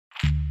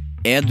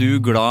du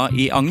glad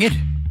I anger?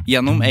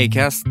 Gjennom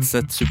Acast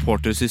sitt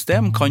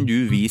supportersystem kan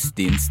du vise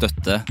din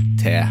støtte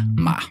til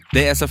meg.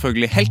 Det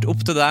selvfølgelig helt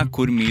opp til deg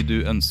hvor mye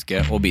du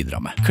ønsker å bidra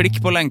med.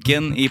 Klikk på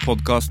lenken I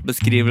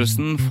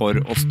podcastbeskrivelsen for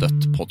å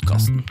støtte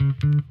podcasten.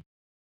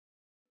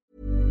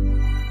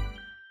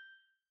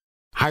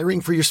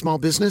 Hiring for your small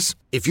business?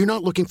 If you're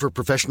not looking for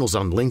professionals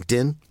on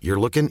LinkedIn, you're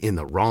looking in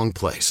the wrong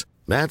place.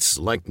 That's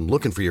like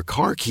looking for your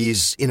car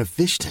keys in a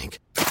fish tank.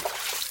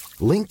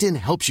 LinkedIn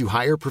helps you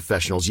hire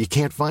professionals you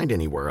can't find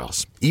anywhere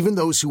else, even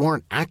those who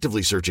aren't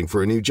actively searching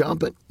for a new job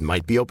but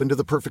might be open to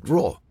the perfect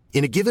role.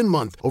 In a given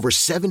month, over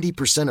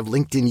 70% of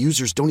LinkedIn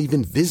users don't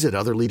even visit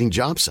other leading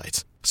job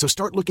sites. So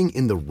start looking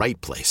in the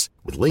right place.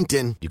 With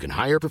LinkedIn, you can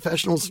hire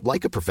professionals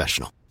like a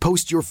professional.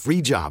 Post your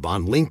free job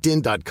on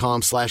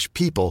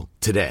linkedin.com/people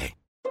today.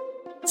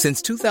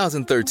 Since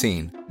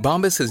 2013,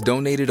 Bombas has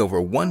donated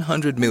over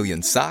 100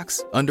 million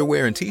socks,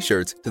 underwear, and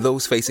T-shirts to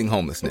those facing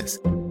homelessness.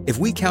 If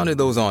we counted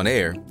those on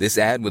air, this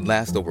ad would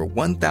last over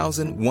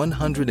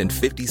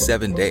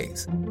 1,157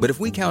 days. But if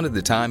we counted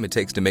the time it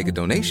takes to make a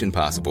donation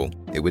possible,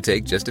 it would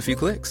take just a few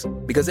clicks.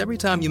 Because every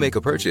time you make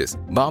a purchase,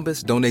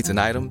 Bombas donates an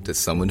item to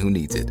someone who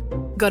needs it.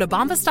 Go to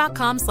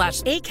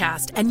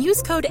bombas.com/ACAST and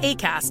use code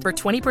ACAST for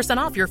 20%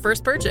 off your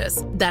first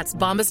purchase. That's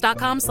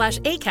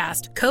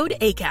bombas.com/ACAST, code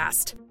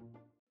ACAST.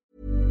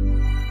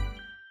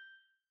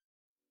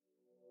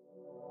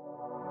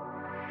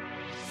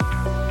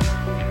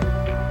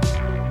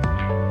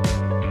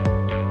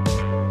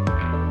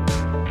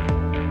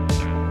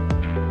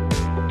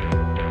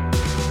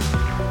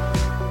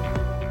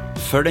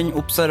 For den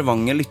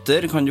observante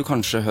lytter kan du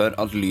kanskje høre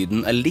at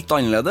lyden litt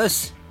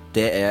annerledes.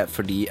 Det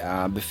fordi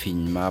jeg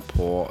befinner meg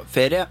på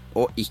ferie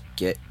og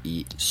ikke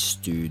I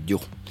studio.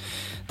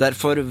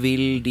 Derfor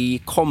vil de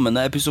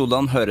kommende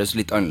episodene høres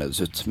litt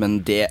annerledes ut,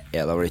 men det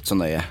da vel ikke så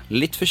nøye.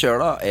 Litt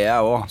forkjøla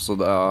jeg også, så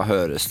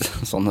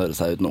sånn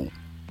høres jeg ut nå.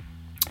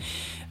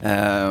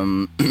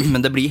 Men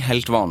det blir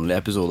helt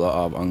vanlige episoder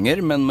av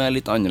Anger, men med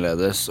litt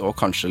annerledes og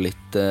kanskje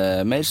litt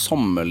mer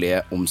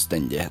sommerlige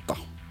omstendigheter.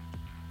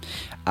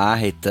 Jeg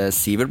heter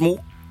Sivert Mo.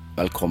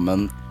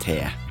 Velkommen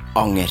til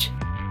Anger.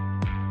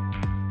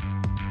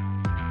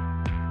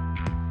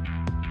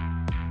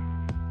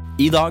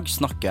 I dag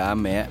snakker jeg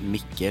med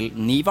Mikkel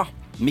Niva.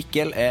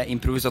 Mikkel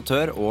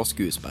improvisatør og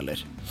skuespiller,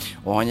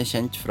 og han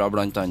kjent fra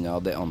blant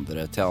annet Det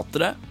andre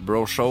teatret,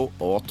 Broshow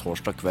og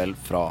Torsdag kveld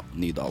fra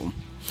Nydalen.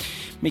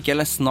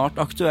 Mikkel snart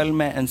aktuell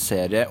med en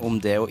serie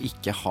om det å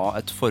ikke ha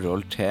et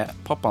forhold til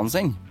pappaen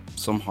sin,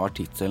 som har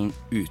titelen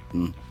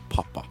Uten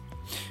pappa.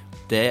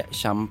 Det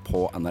kommer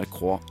på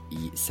NRK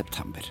I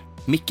september.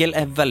 Mikkel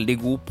veldig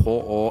god på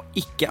å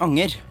ikke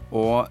anger,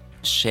 og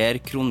ser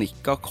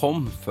kronikker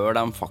kom før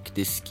de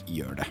faktisk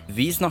gjør det.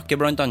 Vi snakker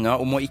blant annet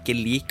om å ikke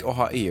like å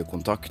ha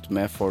øyekontakt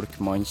med folk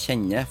man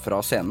kjenner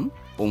fra scenen,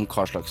 om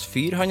hva slags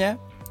fyr han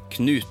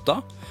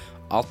knuta,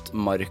 at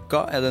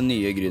Marka det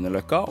nye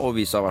Grünerløkka og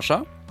vice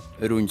versa,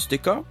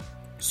 rundstykker,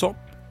 sopp,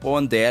 og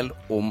en del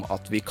om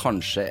at vi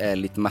kanskje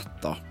litt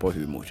metta på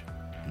humor.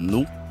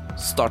 Nå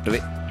starter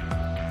vi!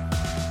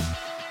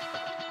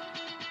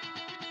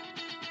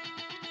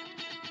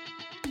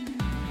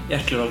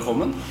 Hjertelig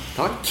velkommen.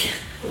 Takk.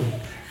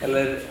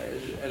 Eller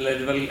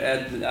vel,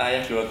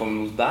 hjertelig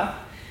velkommen hos deg?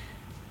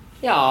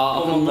 Ja,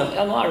 nå det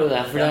jo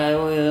det, for det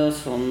jo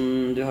sånn,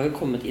 du har jo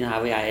kommet inn her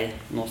hvor jeg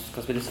nå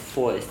skal spille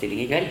forestilling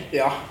I kveld.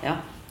 Ja.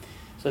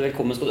 Så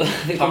velkommen skal du,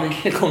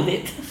 velkommen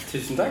hit.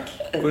 Tusen takk.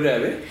 Hvor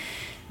vi?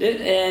 Du,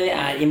 vi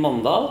I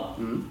Mandal,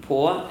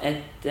 på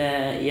I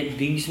et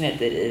bygg som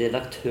heter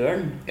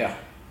Redaktøren. Ja.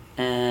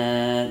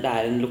 Det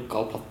en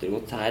lokal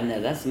pattergot her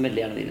nede som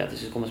veldig gjerne vil at jeg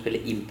skal komme og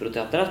spille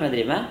improteater som jeg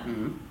driver med.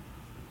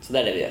 Så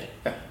det det vi gjør.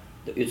 Ja.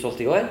 Det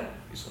utsolgt I går.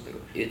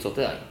 Utsolgt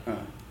I dag. Ja.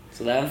 Så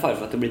det en fare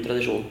for at det blir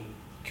tradisjon.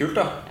 Kult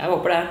da. Jeg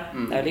håper det.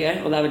 Det veldig gøy,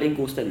 og det veldig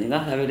god stemning da.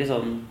 Det veldig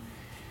sånn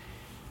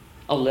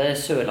alle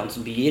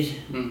sørlandsbyer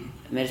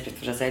med respekt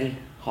for seg selv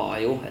har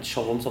jo et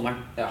show om sommeren.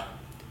 Ja.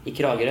 I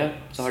Kragerø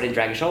så har de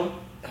dragshow.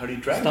 Har de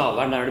drag?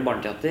 Stavern, der har de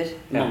barneteater.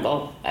 I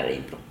Mandal det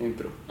impro.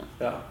 Impro.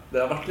 Ja. Det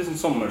har vært liksom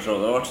sommershow,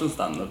 det har vært sånn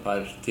stand-up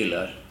her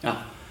tidligere. Ja.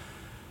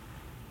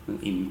 Men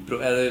impro,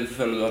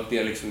 føler du at de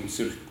liksom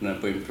sultne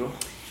på impro?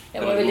 Jeg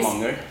var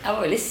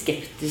veldig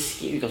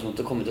skeptisk I utgangspunktet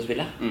til å komme ut og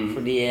spille.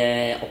 Fordi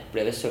jeg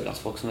opplever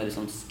sørlandsfolk som veldig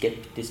sånn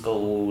skeptisk og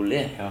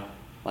rolig. Ja.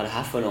 Hva det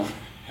her for noe?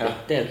 Ja.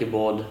 Dette jo ikke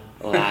båd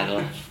og ære.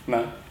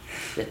 Nei.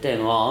 Dette jo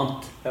noe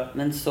annet. Ja.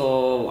 Men så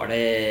var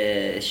det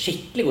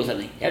skikkelig god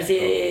stemning. Jeg vil si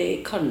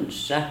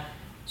kanskje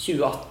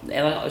 2018,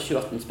 en av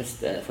 2018s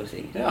beste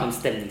forestillinger. Ja.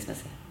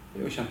 Stemningsmessig. Det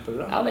jo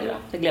kjempebra. Ja, veldig bra.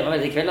 Jeg gleder meg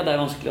veldig I kveld. Det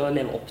jo vanskelig å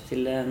leve opp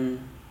til en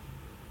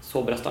så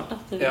bra start da.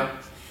 Ja.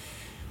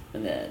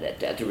 Men jeg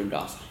tror det blir bra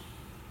altså.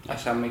 Jeg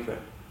kommer I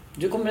kveld.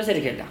 Du kommer å se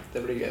I kveld, ja. Det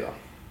blir gøy da.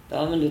 Da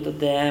men du vet at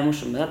det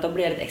morsomt med det, da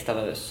blir jeg litt ekstra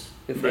nervøs.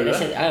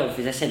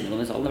 Hvis jeg kjenner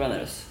noen I salen, da blir jeg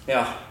nervøs.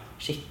 Ja.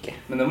 Skikkelig.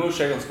 Men det må jo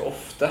skje ganske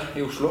ofte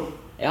I Oslo.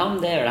 Ja, men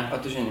det gjør det.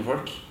 At du kjenner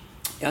folk.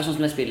 Ja, sånn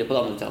som jeg spiller på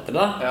Det andre teatret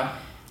da. Ja.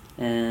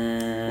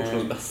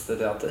 Oslos beste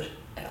teater.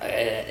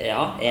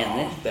 Ja,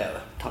 enig. Ja, det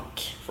det. Takk.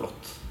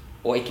 Flott.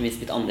 Og ikke minst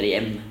mitt andre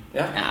hjem.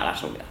 Ja. Ja, det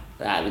så bra.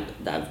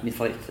 Det er min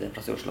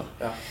favorittplass I Oslo.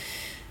 Ja.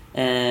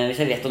 Hvis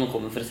jeg vet at noen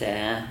kommer for å se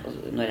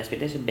når jeg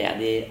spiller, så ber jeg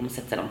de om å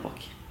sette seg langt bak.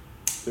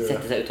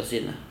 Sette seg ut av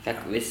syne.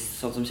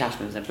 Sånn som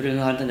kjæresten min for eksempel,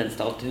 hun har en tendens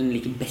til at hun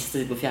liker best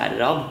å sitte på 4.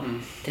 rad,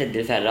 3.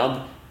 eller 4. rad,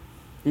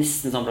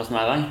 nesten samme plass som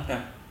hver gang.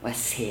 Og jeg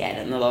ser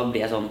henne, og da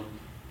blir jeg sånn.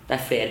 Det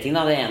er flere ting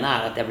da. Det ene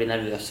er at jeg blir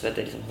nervøs for at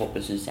jeg liksom, håper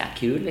hun synes jeg er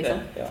kul, liksom.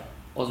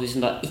 Og hvis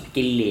hun da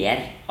ikke ler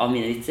av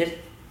mine vitser,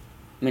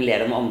 men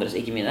ler av noen andres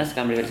ikke mine, så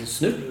kan jeg bli veldig sånn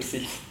snurt.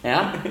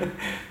 Ja.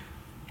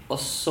 Og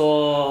så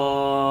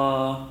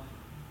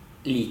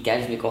liker jeg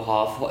liksom ikke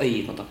å få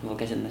øyekontakt med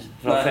folk jeg kjenner,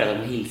 for da føler jeg at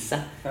jeg må hilse.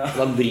 Og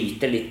da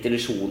bryter litt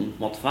illusjonen på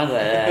en måte for meg, det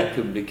der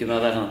publikum, og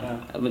det er sånn,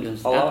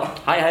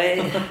 hei, her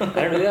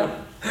er du, ja.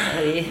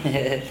 Hei.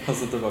 Og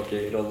så tilbake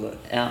I rollen.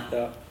 Ja.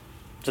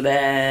 Så det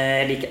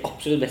liker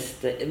absolutt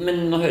best.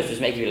 Men nå høres det ut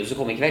som jeg ikke vil, så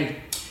kommer I kveld.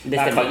 Det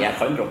stemmer ikke. Jeg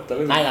kan rått det,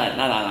 liksom.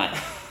 Nei.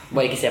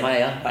 Bare ikke se meg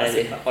I øya.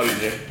 Aldri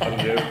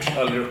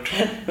gjort.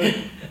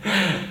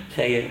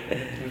 Det er gøy.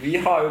 Vi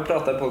har jo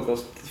pratet I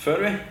podcast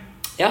før, vi.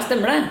 Ja,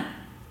 stemmer det.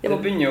 Det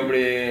begynner jo å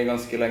bli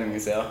ganske lenge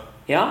siden.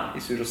 Ja.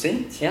 I Sur og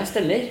Sint. Ja,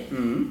 stemmer.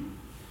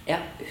 Jeg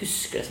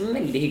husker det som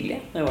veldig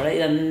hyggelig. Når jeg var der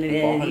I den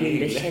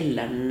lille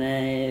kjelleren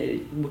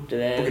borte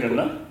ved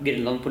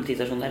Grønland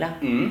politistasjon der,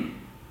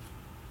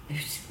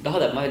 Da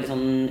hadde jeg på meg veldig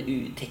sånn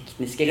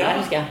tekniske klær,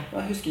 husker jeg.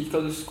 Jeg husker ikke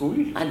hva du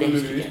skulle. Nei, det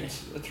husker jeg ikke.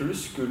 Jeg tror du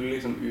skulle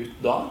liksom ut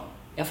da.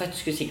 Ja, for jeg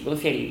skulle sikkert på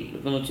noen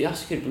fjell,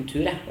 skulle på en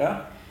tur, jeg. Ja.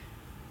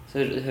 Så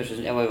det høres ut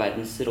som jeg var jo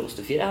verdens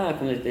råeste fyr, jeg. Jeg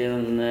kom litt I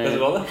en... Vet du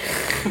hva det?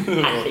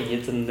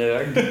 Egen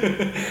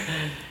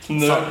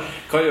nerd.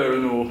 Hva gjør du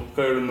nå?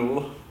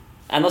 Da?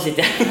 Nei, nå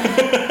sitter jeg.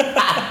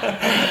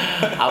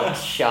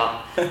 Ouch, ja.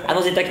 Nei,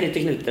 nå sitter jeg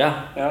og knuter, ja.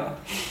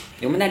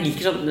 Jo, men jeg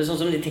liker sånn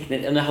som de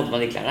tekniske, når jeg hadde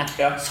med de klærne.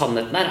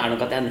 Sannheten her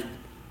nok at jeg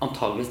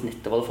antageligvis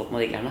nettopp hadde fått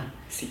med de klærne.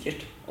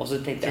 Sikkert. Og så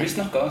tenkte jeg... Vi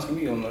snakket ganske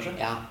mye om det, så.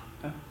 Ja.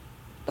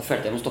 Da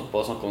følte jeg må stoppe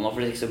å snakke om det,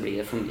 for ikke så blir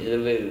det for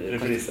mye.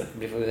 Reprise.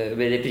 Det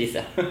blir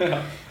reprise.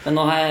 Men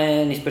nå har jeg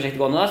et nytt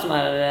prosjekt gående da, som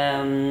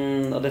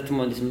og dette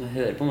må du liksom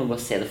høre på, må du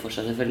bare se det for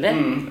seg selvfølgelig.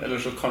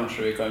 Eller så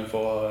kanskje vi kan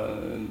få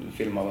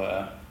filmet noe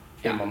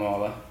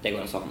av det. Det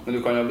går også an. Men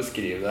du kan jo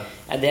beskrive det.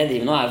 Ja, det jeg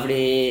driver nå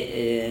fordi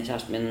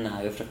kjæresten min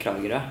jo fra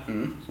Kragerø,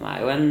 som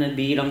jo en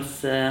by langs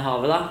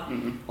havet da.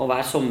 Og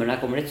hver sommer når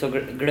jeg kommer dit, så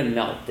glemmer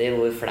jeg alltid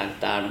hvor flaut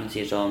det når hun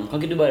sier sånn, kan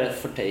ikke du bare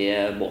fortøye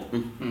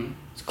båten?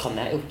 Så kan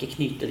jeg jo ikke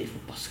knyte de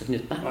forbaska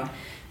knutene.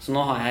 Så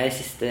nå har jeg de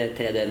siste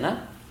 3 døgnene,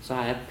 så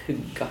har jeg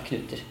pugga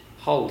knuter.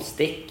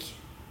 Halvstikk,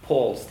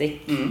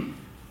 pålstikk,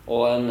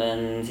 og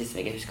en siste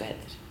vegg jeg husker hva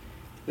heter.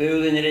 Det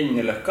jo den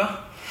renneløkka.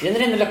 Den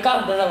renneløkka,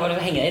 den der var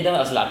det henge I, den har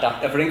jeg også lært da.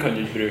 Ja, for den kan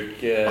du ikke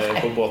bruke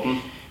på båten.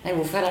 Nei,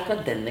 hvorfor har jeg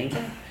akkurat den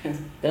egentlig?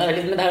 Den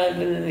veldig, men det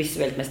den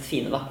visuelt mest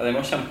fine da. Ja, den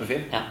var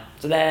kjempefin. Ja,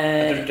 så det...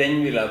 Jeg tror den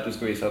vil jeg at du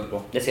skal vise etterpå.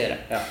 Det skal jeg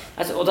gjøre. Ja.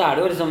 Altså, og da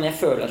det jo liksom, jeg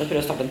føler at jeg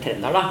prøver å starte en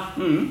trend her da.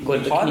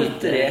 Du har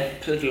et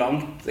rep,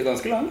 det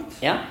ganske langt.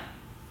 Ja,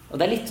 og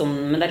det litt sånn,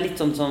 men det litt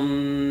sånn som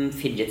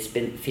fidget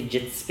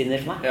spinner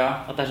for meg. Ja.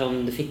 At det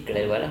sånn, det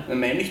fikler bare. Det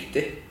mer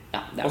nyttig.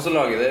 Ja, det og så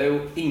lager det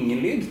jo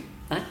ingen lyd.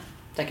 Nei.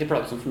 Det ikke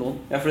plagsomt for noen.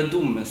 Ja, for det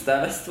dummeste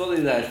jeg visste var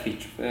de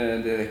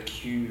der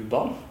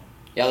kubene.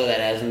 Ja, det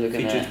der som du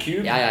kunne... Fidget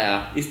cube. Ja.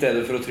 I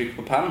stedet for å trykke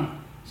på penn.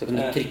 Så kan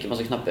du trykke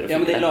masse knapper og ja,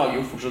 men det lager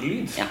jo fortsatt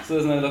lyd. Ja. Så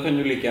da kan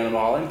du like gjerne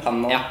ha en penn.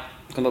 Ja,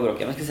 du kan bare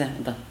bråke. Men skal vi se,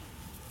 vent da.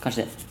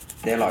 Kanskje det.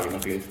 Det lager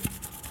nok lyd.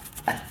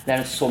 Nei, det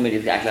så mye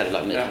lyd jeg klarer å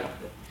lage med det. Ja.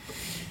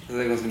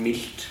 Det ganske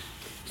mildt.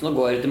 Så nå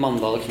går jeg ut I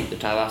Mandal og knyter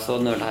tau, så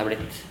nørd har jeg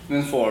blitt.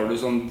 Men får du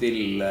sånn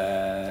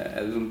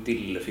er du sånn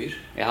dillefyr?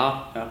 Ja,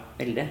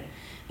 veldig.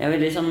 Jeg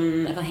veldig sånn,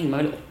 jeg kan henge meg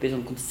veldig opp I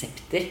sånne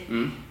konsepter.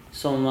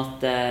 Sånn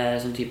at,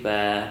 sånn type...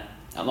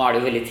 Ja, nå det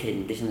jo veldig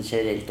trendy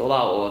generelt også da,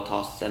 å ta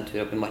seg en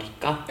tur opp I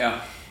marka. Ja.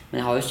 Men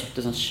jeg har jo kjøpt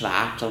et sånn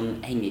svært sånn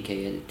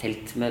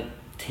hengekøyetelt med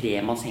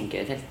 3-manns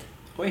hengekøyetelt.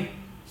 Oi.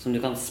 Som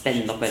du kan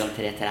spenne opp mellom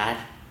 3 trær.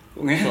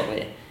 Okay. Så,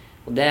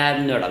 og det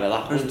nørda med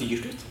da. Det så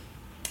dyrt ut.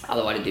 Ja,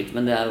 det var litt dyrt,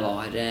 men det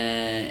var...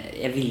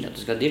 Jeg ville at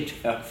det skulle være dyrt,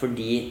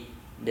 fordi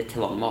det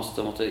tvang meg også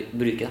til å måtte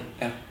bruke det.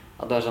 Ja.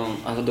 At det var sånn,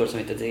 altså dårlig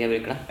samvittighet til jeg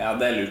bruker det. Ja,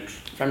 det lurt.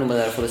 For det noe med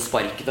det å få det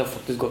sparket og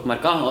faktisk gå på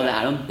marka, og det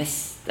noe det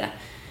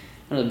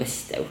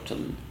beste jeg har gjort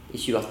sånn I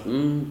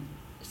 2018.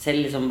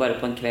 Selv liksom bare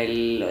på en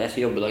kveld, og jeg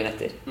skal jobbe dagen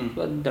etter.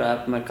 Så drar jeg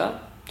på marka,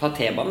 tar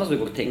T-banen, så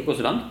du trenger ikke gå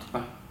så langt.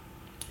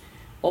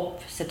 Opp,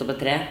 sette opp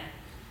et tre.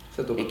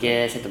 Ikke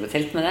sette opp et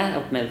telt med det,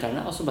 opp med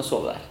trærne, og så bare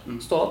sove der.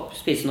 Stå opp,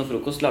 spise noe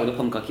frokost, lage noen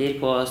pannekaker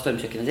på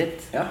stormkjøkkenet sitt,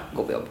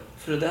 gå på jobb.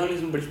 For det har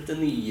liksom blitt det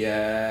nye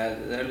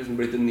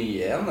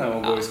igjen,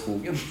 å gå I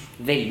skogen.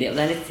 Veldig, og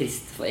det litt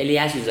trist, eller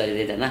jeg synes det litt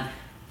irriterende.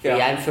 For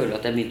jeg føler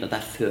at jeg begynte med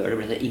dette før det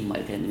ble så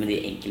innmari trendy med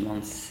de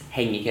enkeltmanns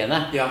hengekøyene.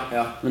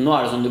 Men nå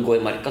det sånn, du går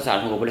I marka, så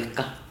det som å gå på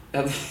Løkka.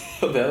 Ja,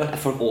 det det.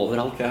 Folk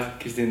overalt. Ja,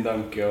 Kristin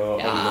Danke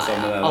og alle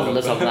sammen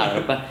alle sammen der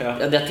oppe.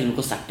 Det til og med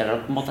konserter der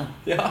oppe, på en måte.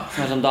 Ja.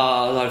 Sånn, da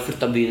har du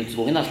flyttet byen ut I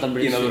skogen.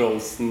 Ina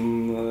Wroldsen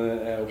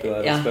oppi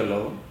der og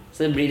spiller.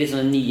 Så det blir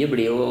liksom, det nye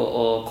blir jo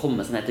å komme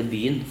seg ned til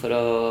byen for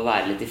å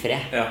være litt I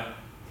fred. Ja.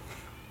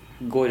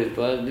 går ut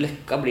på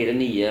Løkka blir det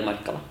nye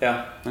Marka da. Ja,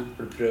 har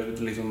du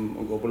prøvd liksom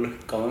å gå på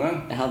Løkka noen gang?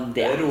 Ja,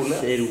 det er rolig,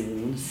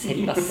 roen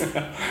selv, ass.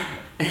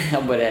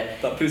 Jeg bare,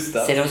 da puster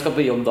jeg. selv om jeg skal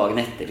på jobb dagen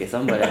etter,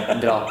 liksom, bare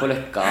dra på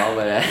Løkka og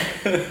bare...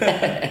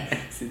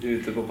 Sitter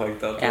ute på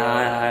parkteatret.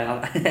 Ja.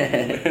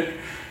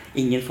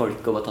 Ingen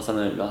folk å bare ta seg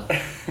en øl,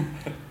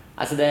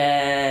 altså det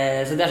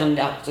er sånn,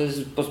 ja, så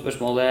på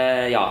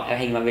spørsmålet, ja, jeg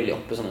henger meg veldig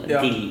opp i sånne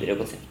diller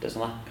og konsepter og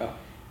sånn da.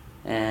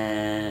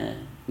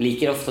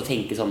 Liker ofte å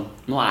tenke sånn,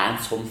 nå er jeg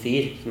en sånn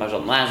fyr som er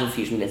sånn, nå er jeg en sånn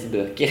fyr som leser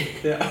bøker.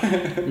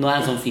 Nå er jeg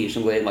en sånn fyr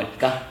som går i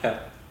Marka.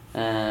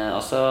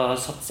 Og så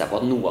satser jeg på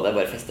at noe av det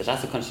bare fester seg,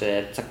 så kanskje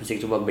sagt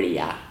sikkert så bare blir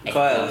jeg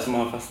Hva er det som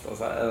har festet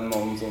seg? Er det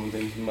noen sånne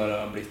ting som bare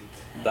har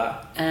blitt deg?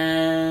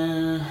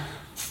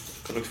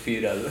 Hva slags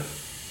fyr er du?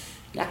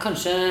 Jeg er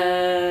kanskje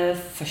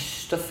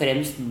først og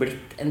fremst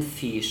blitt en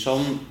fyr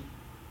som...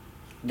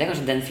 Det er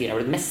kanskje den fyren jeg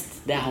har blitt mest.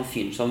 Det er han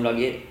fyren som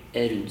lager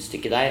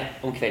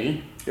rundstykkedeig om kvelden.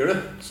 Gjør du?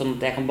 Sånn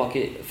at jeg kan bake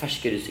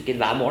ferske rundstykker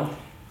hver morgen.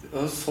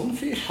 Sånn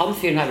fyr? Han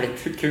fyren har jeg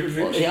blitt. Kul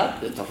fyr. Ja,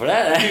 takk for det.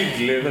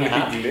 Hyggelig, veldig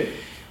hyggelig.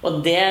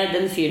 Og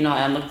den fyren har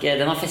jeg nok...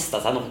 Den har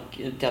festet seg nok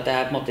til at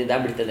jeg, på en måte, det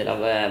har blitt en del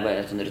av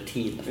bare en sånn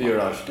rutine. Gjør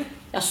det alltid?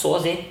 Ja, så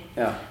å si.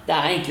 Ja. Det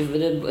er egentlig...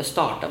 Det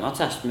startet med at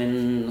kjæresten min...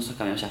 Nå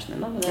snakker vi om kjæresten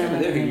min da. Men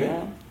det er hyggelig.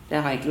 Jeg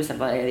har egentlig bestemt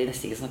meg i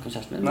nesten ikke snakke om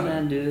kjæresten min,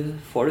 men du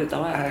får det ut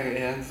av meg. Jeg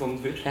er en sånn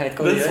fyr. Jeg vet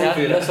ikke hva du gjør.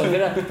 Du er sånn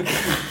fyr,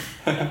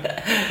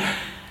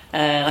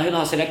 hun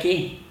har cøliaki.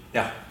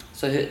 Ja.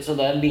 Så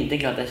da begynte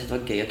jeg klart at jeg synes det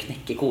var gøy å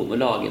knekke koden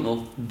og lage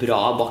noe bra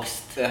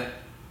bakst. Ja.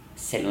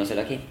 Selv om det er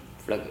cøliaki.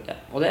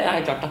 Og det er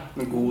helt klart da.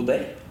 Men god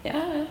dag. Ja,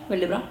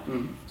 veldig bra.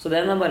 Så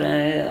den er bare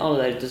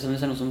alle der ute som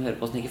hvis det er noen som hører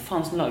på og tenker,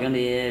 faen som lager han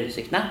de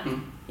rundstykkene.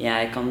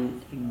 Jeg kan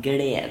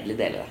gledelig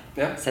dele det.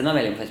 Ja. Send meg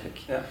melding på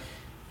Facebook. Ja.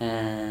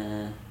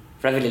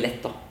 For det er veldig lett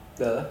da.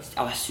 Det er det?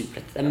 Ja, det er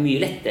superlett. Det er mye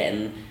lettere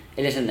enn...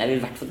 Eller sånn, jeg vil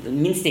i hvert fall...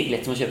 Minst like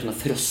lett som å kjøpe sånne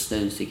frosne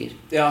rundstykker.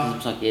 Ja.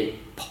 Som snakker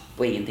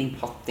papp og ingenting.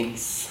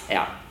 Hattings.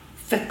 Ja.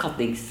 Fuck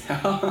hattings.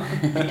 Ja.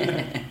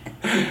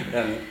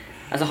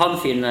 Altså, han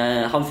fyren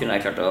har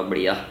jeg klart å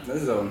bli, ja. Det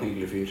synes jeg var en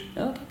hyggelig fyr.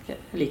 Ja, takk.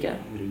 Jeg liker det.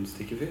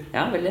 Rundstykkefyr.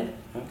 Ja, veldig.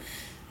 Ja.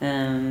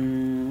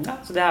 Ja,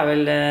 så det er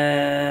vel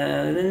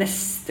det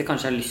neste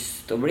kanskje jeg har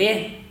lyst til å bli.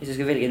 Hvis jeg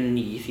skulle velge en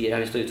ny fyr jeg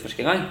har lyst til å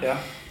utforske en gang, ja.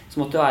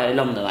 Så måtte det være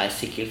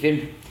landevei-sykkelfilm.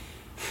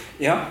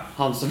 Ja.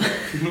 Han som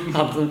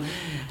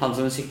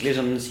sykler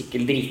sånn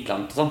sykkel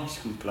dritlangt og sånn.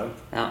 Kjempelangt.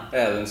 Ja.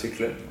 Er du en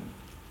sykler?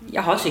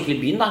 Jeg har en sykkel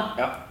i byen da.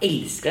 Ja.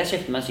 Elsker det. Jeg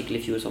kjøpte meg en sykkel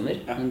i fjor sommer.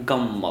 Ja. En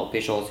gammel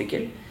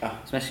Peugeot-sykkel. Ja.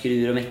 Som jeg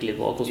skrur og mekler litt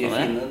på og koser meg med.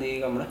 De fine, de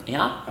gamle.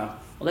 Ja. Ja.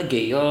 Og det er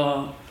gøy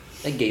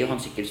å ha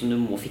en sykkel som du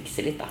må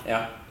fikse litt da.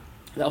 Ja.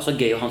 Det er også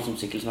gøy å ha en sånn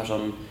sykkel som er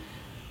sånn,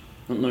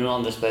 når noen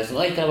andre spør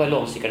sånn, kan jeg bare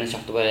låne sykkelen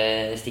kjapt og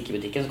bare stikke i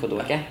butikken, så kan du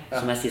ikke. Ja.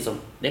 Så må jeg si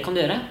sånn, det kan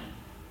du gjøre.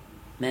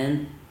 Men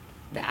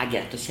det er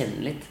greit å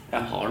kjenne litt. Du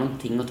har noen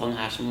ting og tang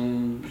her som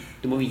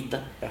du må vite.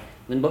 Ja.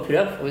 Men bare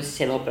prøv, og hvis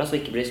kjelen hopper av, så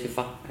ikke blir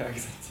skuffet. Ja,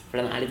 ikke sant. For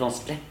den er litt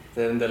vanskelig.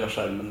 Det er en del av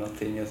skjermen av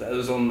ting. Er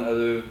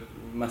du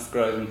mest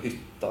glad i sånn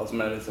hytta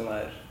som er litt sånn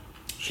der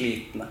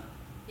slitne?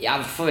 Jeg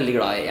er veldig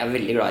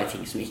glad i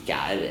ting som ikke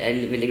er... Jeg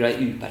er veldig glad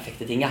i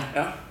uperfekte ting, ja.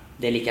 Ja.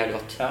 Det liker jeg veldig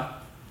godt. Ja.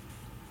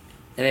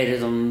 Det er veldig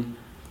sånn...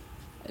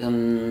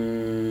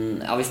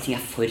 Ja, hvis ting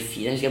er for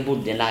fint. Jeg husker jeg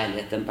bodde i en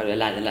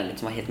leilighet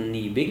som var helt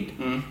nybygd.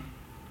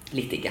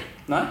 Likte ikke.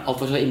 Nei?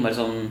 Alt var så innmari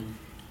sånn...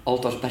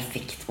 Alt var så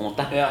perfekt på en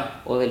måte. Ja.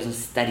 Og veldig sånn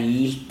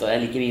sterilt, og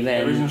jeg liker mye mer...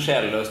 Det blir sånn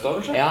sjelløst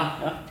over seg. Ja.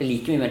 Jeg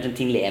liker mye mer sånn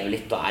ting lever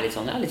litt, og er litt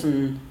sånn, ja, litt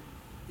sånn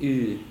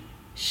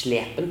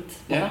uslepent.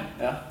 Ja.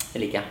 Ja.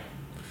 Det liker jeg.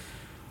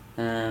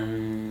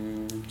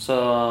 Så,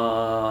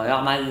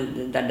 ja, nei,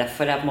 det er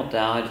derfor jeg på en måte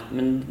har...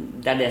 Men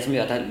det er det som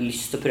gjør at jeg har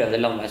lyst til å prøve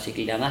det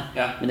landeveissykkelgreiene.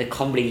 Ja. Men det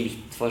kan bli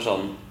litt for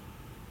sånn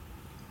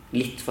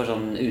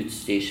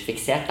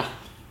utstyrsfiksert, da.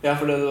 Ja,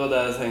 for det var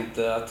det jeg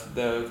tenkte, at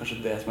det er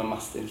kanskje det som er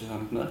mest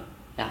interessant med det.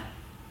 Ja.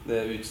 Det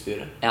er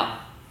utstyret. Ja,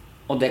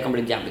 og det kan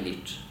bli jævlig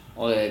dyrt.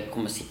 Og det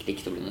kommer sikkert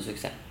ikke til å bli noe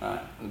suksess. Nei,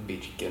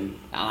 Birken.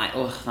 Ja,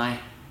 nei.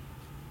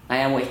 Nei,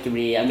 jeg må ikke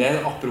bli... Det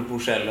er apropos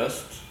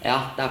sjelløst. Ja,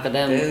 det er akkurat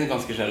det. Det er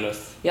ganske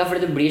sjelløst. Ja,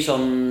 fordi det blir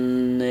sånn...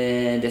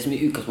 Det som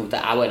i utgangspunktet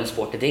er bare en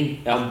sporty ting,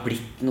 det har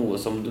blitt noe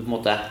som du på en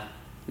måte...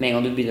 Med en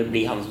gang du begynner å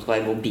bli han som skal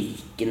være på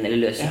Birken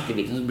eller løssykle i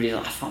Birken, så blir det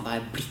sånn, faen, det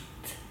har jeg blitt...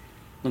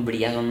 Nå blir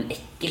jeg sånn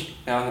ekkel.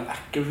 Ja, en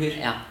ekkel fyr.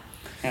 Ja.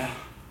 Ja.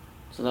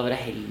 Så da var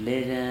jeg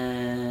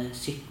heller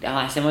sykle. Ja,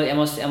 nei, så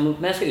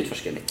men jeg skal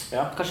utforske litt.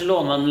 Ja. Kanskje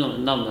låne meg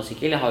en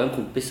navnesykkel. Jeg har jo en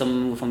kompis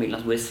hvor familien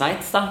hans bor i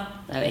Sveits da.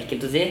 Det er jo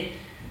ekkelt å si.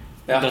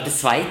 Ja. Dra til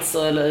Sveits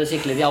og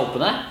sykle i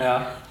Alpene. Ja.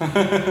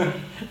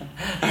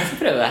 Jeg skal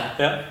prøve det.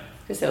 Ja.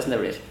 Skal vi se hvordan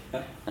det blir.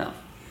 Ja. Ja.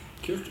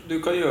 Kult.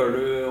 Hva gjør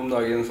du om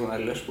dagen sånn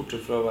ellers,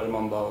 bortsett fra å være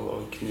Mandal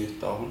og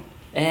Knutdalen?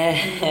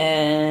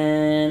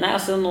 Nei,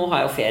 altså nå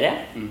har jeg jo ferie.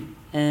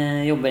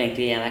 Jobber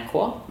egentlig i NRK.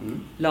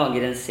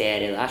 Lager en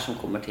serie der som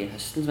kommer til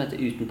høsten, som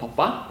heter Uten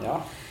pappa. Ja.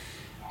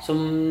 Som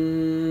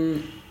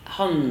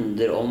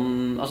handler om...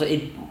 Altså,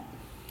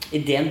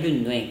 ideen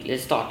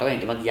startet jo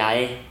egentlig med at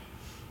jeg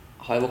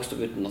har jo vokst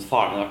opp uten at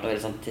faren har vært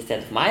veldig sånn til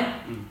stede for meg.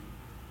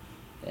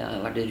 jeg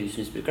har vært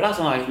rusmisbruker da,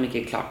 så han har liksom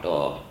ikke klart å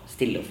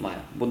stille opp for meg.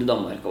 Både i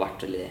Danmark og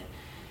vært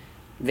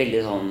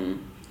veldig sånn,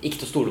 ikke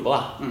til å stole på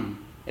da.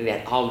 Jeg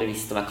har aldri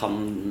visst om jeg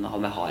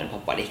har en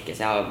pappa eller ikke,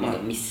 så jeg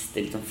har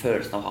mistet litt sånn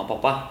følelsen av å ha en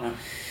pappa.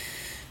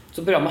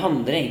 Så programmet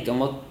handler egentlig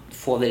om å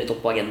få det litt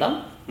opp på agendaen.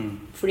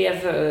 Fordi jeg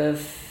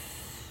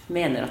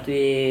mener at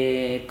vi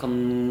kan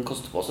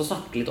koste på oss å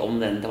snakke litt om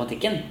den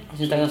tematikken. Jeg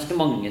synes det er ganske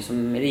mange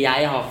eller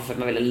jeg har følt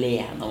meg veldig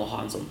alene om å ha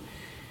en sånn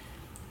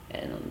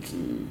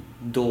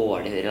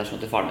dårlig relasjon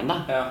til faren min da.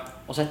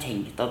 Og så har jeg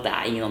tenkt at det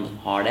er ingen andre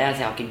som har det, så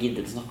jeg har ikke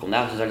giddet å snakke om det.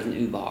 Jeg synes det er litt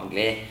sånn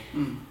ubehagelig.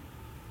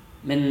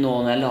 Men nå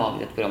når jeg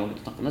lager et program og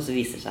begynner å snakke om det, så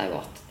viser det seg jo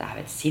at det er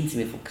helt sinnssykt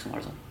mye folk som har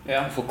det sånn.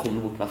 Folk kommer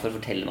bort til meg for å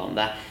fortelle meg om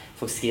det.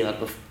 Folk skriver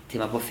til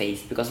meg på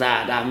Facebook. Altså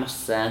det er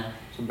masse.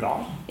 Så bra.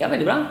 Ja,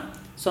 veldig bra.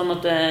 Sånn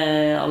at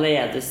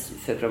allerede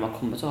før programmet har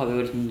kommet, så har vi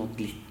jo liksom nådd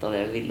litt av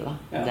det vi ville da.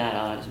 Det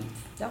er liksom,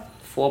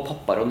 få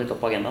papparollen litt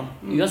opp på agendaen.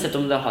 Uansett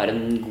om du har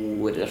en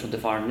god relasjon til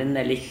faren din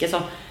eller ikke, så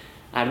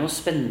er det noe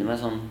spennende med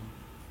sånn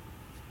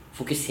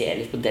fokusere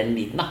litt på den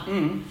biten da.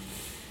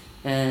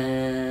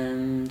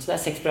 Så det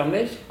er 6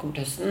 programmer, kommer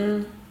til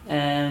høsten.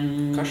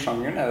 Hva er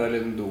sjangeren? Er det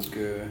litt en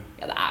doku?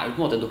 Ja, det er jo på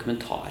en måte en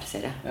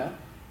dokumentarserie.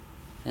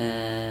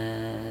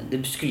 Det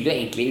skulle jo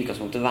egentlig i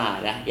utgangspunktet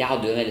være. Jeg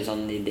hadde jo en veldig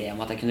sånn idé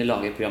om at jeg kunne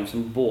lage et program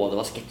som både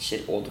var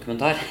sketsjer og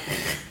dokumentar.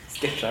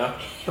 Sketsjer, ja.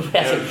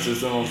 Det høres ut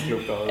som vanskelig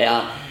oppgave. Ja,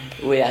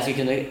 hvor jeg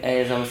skulle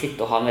kunne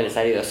sitte og ha en veldig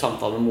seriøs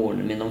samtale med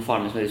moren min om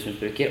faren min som er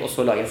rusmisbruker, og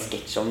så lage en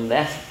sketsj om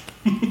det.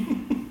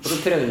 Og så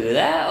prøvde vi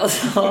det,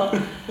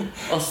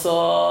 og så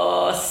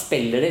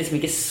spiller det liksom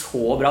ikke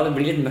så bra. Det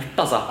blir litt mørkt,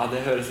 altså. Ja,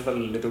 det høres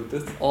veldig tungt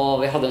ut. Og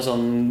vi hadde en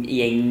sånn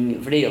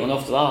gjeng, for det gjør man jo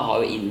ofte da, har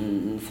jo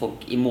inn folk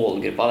i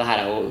målgruppa. Det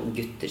her er jo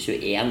gutter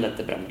 21,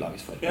 dette programmet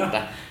lages for.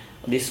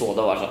 Og de så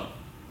det og var sånn,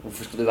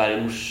 hvorfor skal du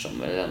være morsom,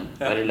 eller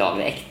bare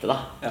lage det ekte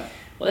da?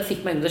 Og det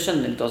fikk meg til å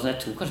skjønne litt også,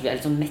 jeg tror kanskje vi er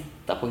litt sånn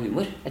metta på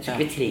humor. Jeg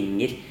tror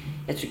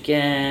ikke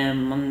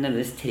man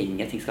nødvendigvis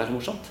trenger at ting skal være så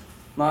morsomt.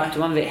 Jeg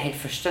tror man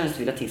først og fremst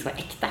vil at ting skal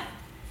være ekte.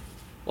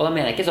 Og da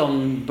mener jeg ikke sånn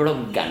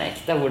bloggerne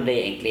ekte, hvor det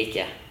egentlig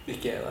ikke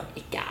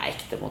er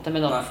ekte på en måte,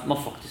 men at man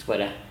faktisk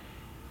bare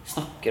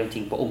snakker om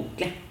ting på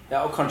ordentlig.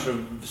 Ja, og kanskje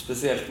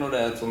spesielt når det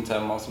er et sånt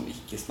tema som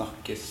ikke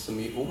snakkes så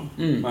mye om.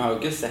 Man har jo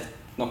ikke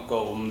sett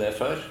noe om det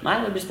før. Nei,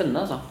 det blir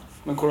spennende altså.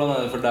 Men hvordan er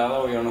det for deg da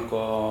å gjøre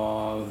noe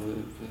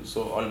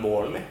så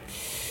alvorlig?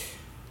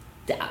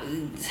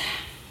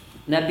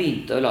 Når jeg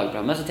begynte å lage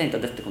programmet, så tenkte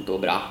jeg at dette kom til å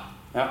gå bra.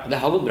 Og det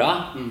har gått bra,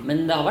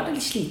 men det har vært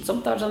litt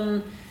slitsomt. Det har vært sånn,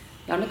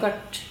 jeg har nok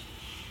vært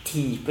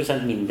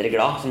 10% mindre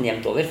glad sånn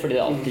jevnt over, fordi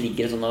det alltid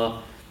ligger en sånn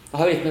det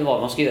har jo litt med hva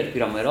man skal gjøre i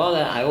programmet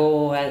også. Jeg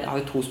har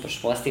jo 2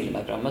 spørsmål jeg stiller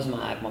meg i programmet, som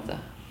er på en måte,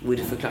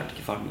 hvorfor klarte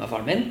ikke faren min være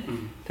faren min?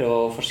 Prøv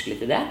å forske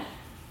litt i det.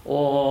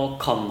 Og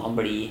kan han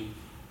bli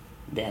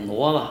det nå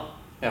da?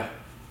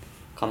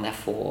 Kan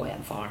jeg få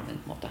igjen faren min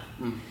på en måte?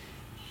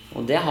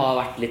 Og det har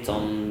vært litt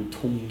sånn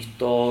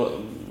tungt og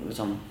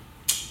liksom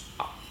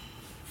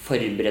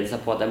forberede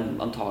seg på at jeg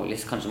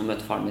antageligvis kanskje må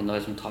møte faren min og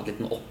liksom ta et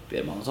liten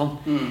oppgjør med han og sånn.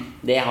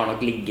 Det har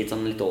nok ligget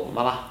sånn litt over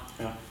meg da.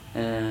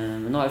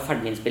 Men nå er jeg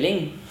ferdig med innspilling,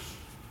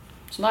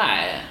 så nå er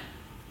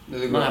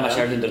jeg meg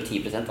selv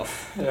 110% altså.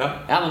 Ja,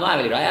 men nå er jeg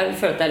veldig glad. Jeg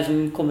føler at jeg liksom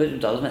kommer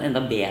ut av det som en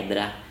enda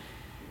bedre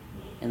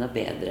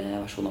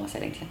versjon av meg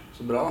selv egentlig.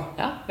 Så bra da.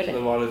 Ja, veldig. Så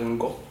det var liksom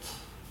godt.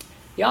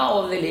 Ja,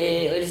 og veldig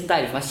liksom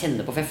deilig for meg å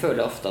kjenne på, for jeg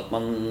føler ofte at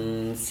man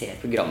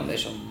ser programmer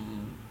som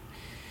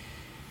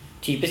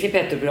typiske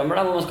P2-programmer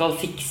da, hvor man skal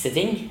fikse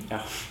ting.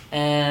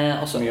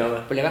 Og så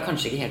opplever jeg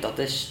kanskje ikke helt at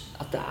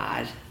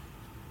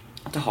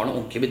det har noen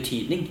ordentlig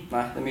betydning.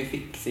 Nei, det er mye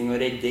fiksing og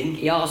redding.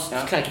 Ja, altså,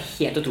 jeg klarer ikke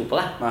helt å tro på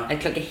det.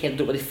 Jeg klarer ikke helt å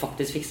tro på at de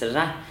faktisk fikser det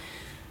seg.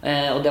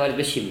 Og det var jeg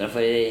litt bekymret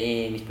for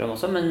i mitt program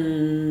også, men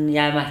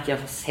jeg merker i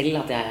hvert fall selv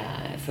at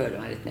jeg føler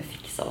meg litt mer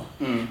fiksa da.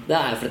 Det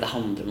er jo fordi det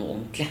handler om noe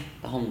ordentlig.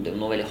 Det handler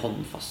om noe veldig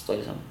håndfast og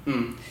liksom.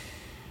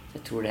 Så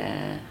jeg tror det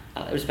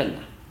blir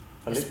spennende.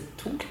 Det er litt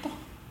tungt da.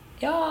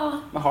 Ja.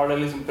 Men har det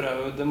liksom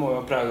det må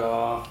jo prege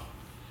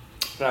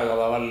deg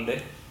veldig.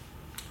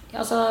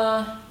 Ja, altså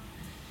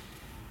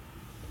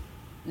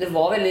det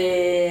var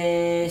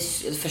veldig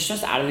først og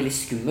fremst er det veldig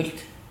skummelt.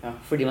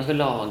 Fordi man skal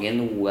lage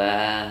noe.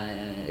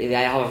 Jeg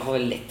har i hvert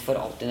fall lett for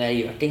alltid når jeg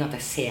gjør ting, at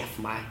jeg ser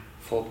for meg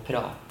folk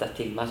prate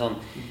til meg sånn.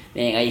 Når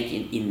jeg gikk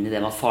inn i det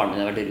med at faren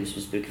min har vært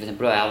rusmisbruker for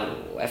eksempel,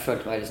 og jeg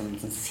følte meg litt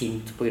sånn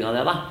sint på grunn av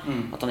det da.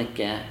 At han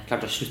ikke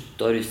klarte å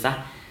slutte å ruse seg.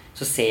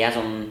 Så ser jeg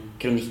sånn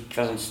kronikk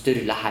fra sånn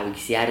Sturla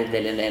Haugsgjerd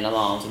eller en eller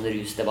annen sånn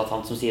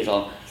rusdebattant som sier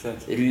sånn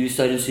rus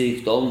er en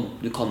sykdom,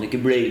 du kan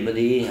ikke bløye med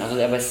de. Altså,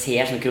 jeg bare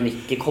ser sånne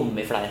kronikker komme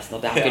i fleisen,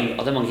 at det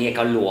er mange ting jeg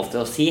ikke har lov til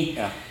å si.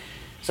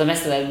 Så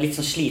mest er det litt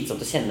sånn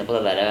slitsomt å kjenne på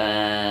det der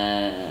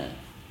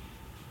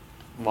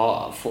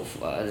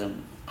liksom,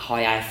 har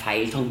jeg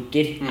feil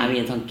tanker? Er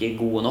mine tanker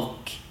gode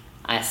nok?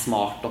 Er jeg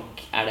smart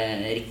nok? Er det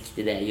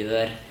riktig det jeg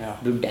gjør?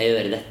 Burde jeg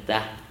gjøre dette?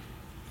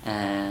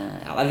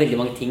 Det er veldig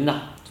mange ting da,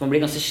 så man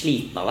blir ganske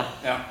sliten av det.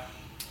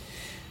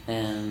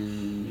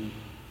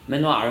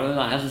 Men nå er jeg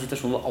i en sånn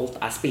situasjon hvor alt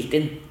er spilt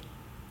inn,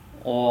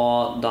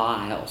 og da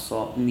er jeg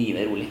også mye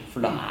mer rolig, for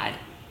da er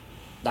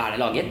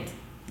det laget.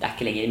 det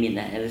ikke lenger i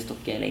mine, eller det står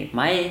ikke lenger på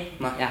meg.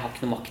 Nei. Jeg har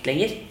ikke noe makt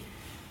lenger.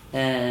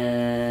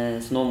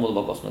 Så nå må det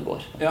bare gå som det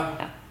går. Ja.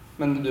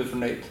 Men du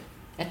fornøyd?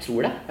 Jeg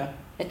tror det. Ja.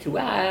 Jeg tror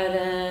jeg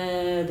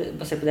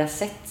basert på det jeg har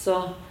sett,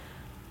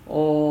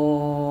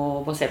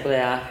 og basert på det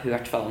jeg har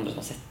hørt fra andre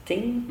som har sett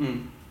ting,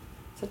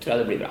 så tror jeg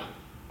det blir bra.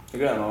 Det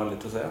gleder meg veldig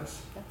til å se, altså.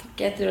 Ja, takk,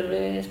 jeg tror det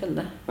blir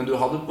spennende. Men du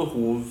hadde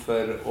behov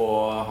for å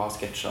ha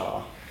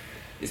sketsjer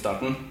i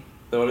starten?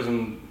 Det var liksom...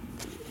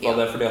 Var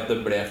det fordi at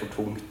det ble for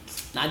tungt?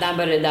 Nei, det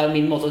er jo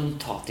min måte å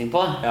ta ting på.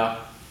 Ja.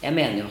 Jeg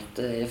mener jo at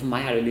for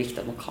meg er det viktig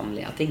at man kan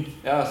le av ting.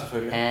 Ja,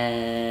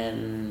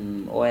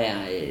 selvfølgelig. Og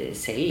jeg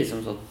selv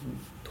liksom så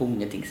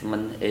tunge ting som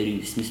en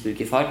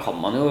rusmisbrukerfar kan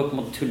man jo på en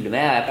måte tulle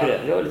med. Jeg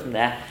prøver jo liksom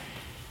det.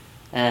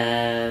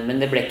 Men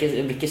det blir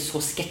ikke så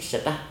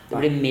sketsjete. Det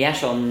blir mer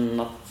sånn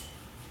at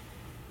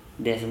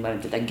det som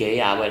eventuelt er gøy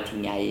er bare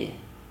ting jeg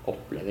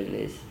opplever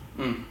eller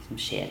som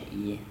skjer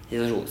i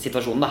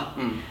situasjonen da.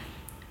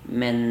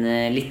 Men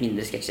litt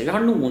mindre sketsjer. Vi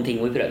har noen ting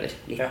hvor vi prøver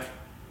litt. Ja.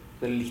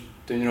 Det er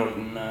litt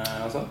underholdende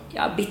altså?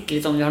 Ja, bitte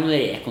litt sånn. Vi har noen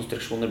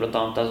rekonstruksjoner blant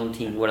annet av sånne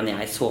ting hvordan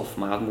jeg så for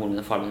meg at moren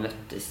min og faren min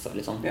møttes og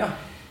litt sånn. Ja.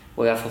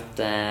 Og vi har fått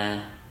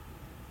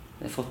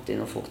inn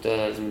noen folk til å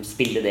liksom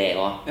spille det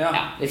og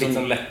litt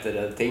sånn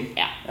lettere ting.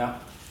 Ja.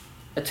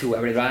 Jeg tror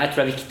jeg blir bra. Jeg tror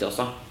det er viktig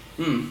også.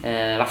 I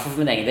hvert fall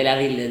for min egen del. Det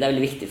er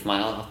veldig viktig for meg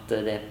at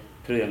det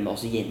programmet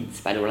også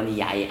gjenspeiler hvordan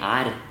jeg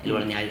er, eller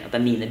hvordan at det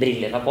er mine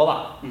briller som er på da.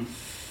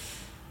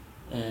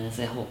 Så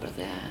jeg håper at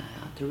jeg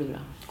tror det blir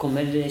bra. Det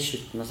kommer i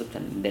slutten av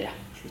september. Ja.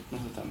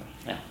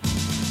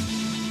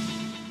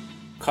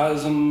 Hva er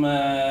det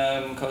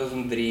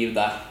som driver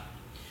deg?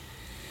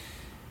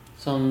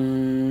 Sånn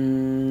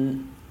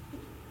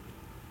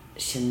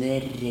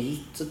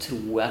generelt så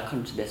tror jeg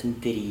kanskje det som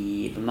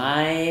driver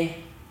meg,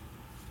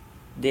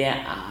 det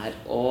er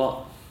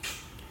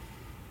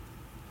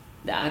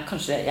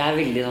kanskje jeg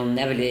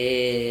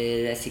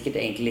er sikkert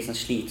egentlig litt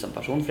sånn slitsom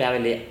person, for jeg er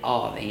veldig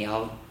avhengig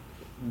av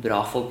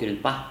bra folk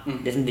rundt meg.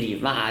 Det som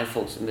driver meg er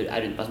folk som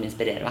er rundt meg som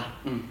inspirerer meg.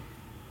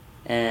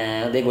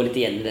 Og det går litt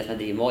igjen i det som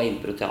jeg driver med, og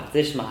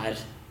improteater, som er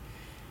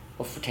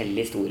å fortelle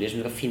historier som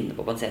du kan finne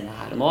på en scene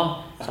her og nå.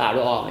 Så er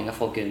du avhengig av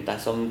folk rundt deg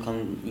som kan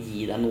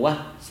gi deg noe,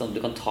 sånn at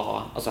du kan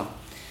ta, altså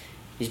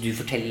hvis du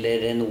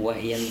forteller noe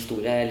i en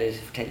historie, eller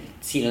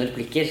sier noen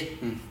replikker,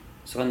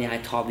 så kan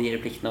jeg ta de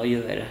replikkene og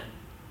gjøre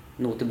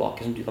noe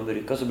tilbake som du kan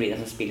bruke, og så blir det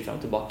en sånn spill frem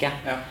og tilbake.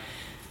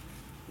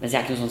 Mens jeg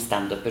er ikke noen sånn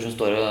stand-upper som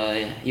står og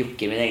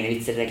jukker mine egne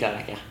vitser. Det klarer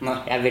jeg ikke. Nei.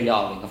 Jeg er veldig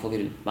avhengig av folk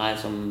rundt meg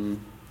som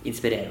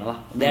inspirerer meg da.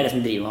 Og det er det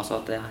som driver meg også,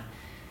 at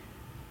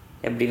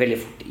jeg blir veldig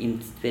fort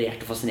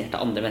inspirert og fascinert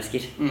av andre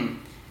mennesker.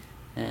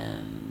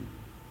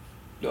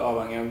 Du er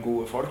avhengig av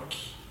gode folk?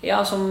 Ja,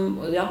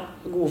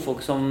 gode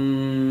folk som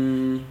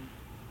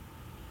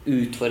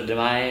utfordrer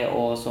meg,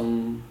 og som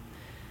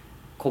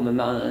kommer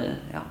med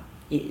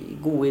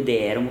gode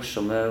ideer og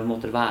morsomme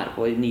måter å være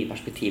på, nye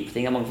perspektiv på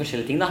ting. Det er mange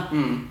forskjellige ting da.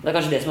 Det er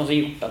kanskje det som også har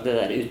gjort at det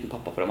der uten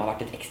pappa-programmet har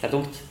vært litt ekstra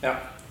tungt. Ja.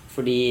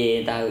 Fordi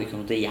det er jo ikke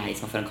noe jeg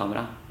som er foran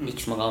kamera,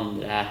 ikke så mange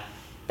andre.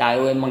 Det er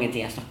jo mange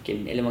ting jeg snakker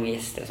med, eller mange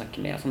gjester jeg snakker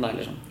med, sånn,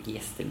 eller sånn, ikke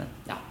gjester, men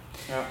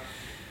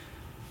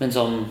men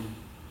sånn,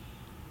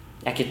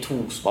 jeg er ikke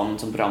tospann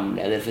som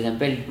programleder for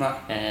eksempel.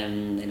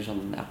 Eller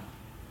sånn,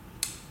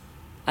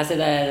 altså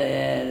det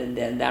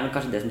er nok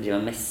kanskje det som driver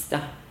meg mest,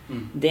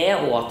 det,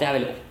 og at jeg er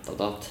veldig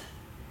opptatt av at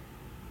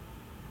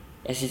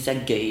jeg synes det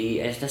er gøy,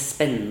 jeg synes det er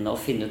spennende å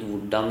finne ut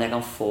hvordan jeg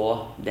kan få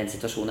den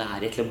situasjonen jeg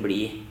er i til å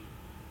bli,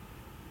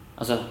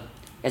 altså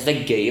jeg synes det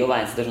er gøy å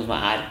være i en situasjon som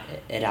er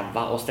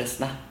ræva og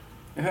stressende,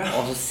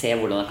 og så se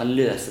hvordan jeg kan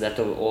løse det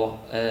til å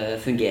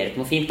fungere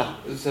til noe fint da.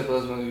 Du ser på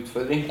det som en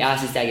utfordring? Ja,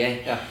 jeg synes det er gøy.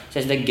 Så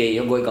jeg synes det er gøy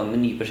å gå i gang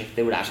med nye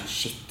prosjekter hvor det er sånn,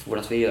 shit,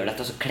 hvordan skal vi gjøre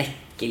dette? Og så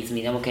klekke liksom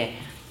inn, ok,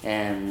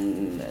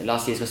 la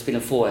oss si vi skal spille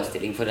en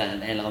forestilling for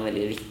en eller annen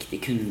veldig viktig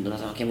kunde,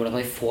 okay, hvordan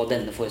kan vi få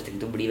denne forestillingen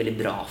til å bli veldig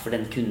bra for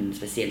den kunden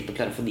spesielt, og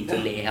klare å få de til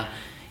å le,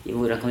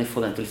 hvordan kan vi få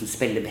den til å liksom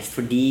spille best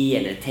for de,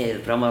 eller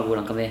TV-program,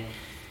 hvordan kan vi,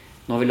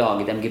 nå har vi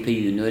laget MGP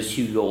Junior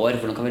 20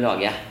 år, hvordan kan vi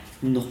lage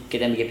nok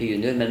et MGP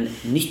Junior, men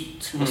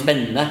nytt og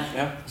spennende,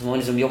 så må man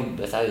liksom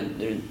jobbe seg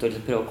rundt og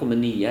liksom prøve å komme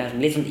nye,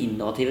 litt sånn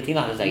innovative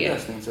ting da, det er gøy.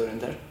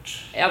 Løsningsorientert.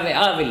 Ja,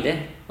 veldig,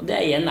 og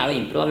det igjen er jo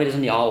impro da, veldig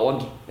sånn ja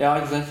og. Ja,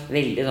 ikke sant?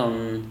 Veldig sånn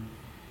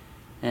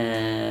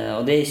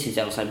og det synes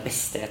jeg også er det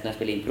beste når jeg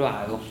spiller impro,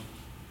 er jo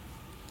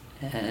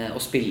å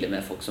spille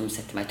med folk som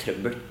setter meg i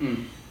trøbbel.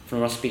 For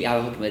når jeg har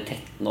jo holdt på med det i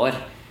 13 år,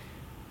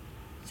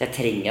 så jeg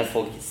trenger at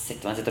folk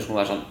setter meg i en situasjon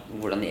og er sånn,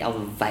 hvordan i all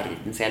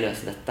verden skal jeg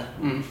løse dette?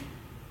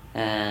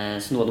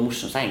 Så noe av det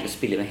morsomste er egentlig å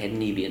spille med helt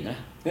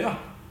nybegynnere,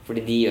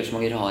 fordi de gjør så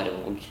mange rare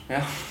valg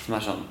som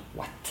er sånn,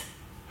 what?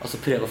 Og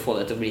så prøve å få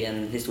det til å bli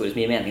en historie som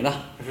gir mening da.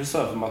 Jeg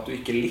sa for meg at du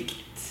ikke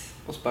likte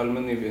å spille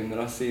med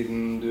nybegynnere,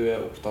 siden du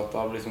er opptatt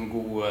av liksom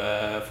gode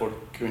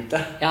folk rundt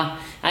deg.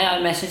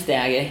 Men jeg synes det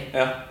er gøy.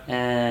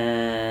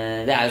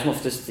 Det er jo som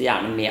oftest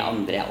gjerne med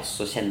andre jeg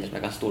også kjenner som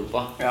jeg kan stole på.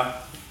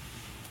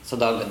 Så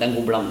det er en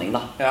god blanding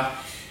da.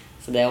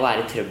 Så det å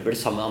være i trøbbel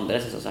sammen med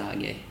andre synes jeg også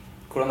er gøy.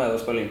 Hvordan er det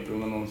å spille impro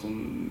med noen som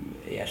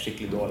er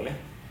skikkelig dårlig?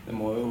 Det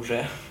må jo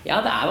skje.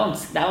 Ja, det er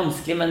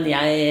vanskelig, men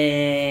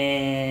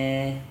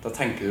Da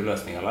tenker du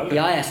løsninger, eller?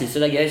 Ja, jeg synes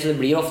jo det er gøy, så det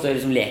blir jo ofte,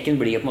 liksom, leken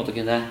blir jo på en måte å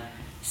kunne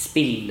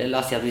spille, la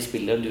oss si at vi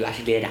spiller, og du er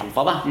skikkelig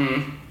ræva da.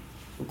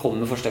 Og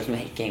kommer med forslag som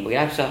ikke henger på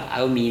greip, så er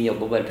jo min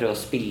jobb å bare prøve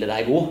å spille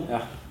deg god.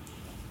 Ja.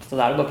 Så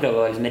da er det bare å prøve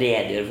å liksom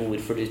redegjøre for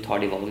hvorfor du tar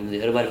de valgene du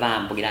gjør, og bare være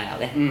med på greia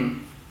di.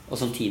 Og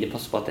samtidig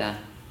passe på at jeg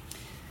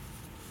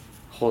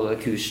holder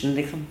kursen,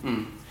 liksom.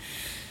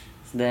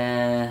 Så det,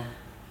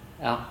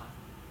 ja.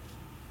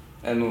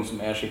 Er det noen som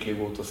er skikkelig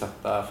god til å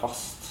sette deg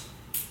fast?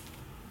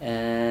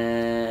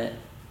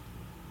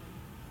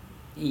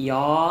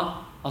 Ja,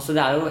 altså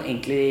det er jo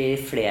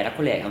egentlig flere av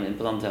kollegaene mine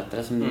på denne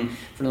teateret som,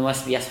 for når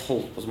vi har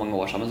holdt på så mange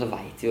år sammen, så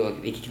vet vi jo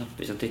hvilke knapper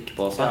vi skal trykke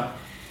på også.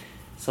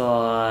 Så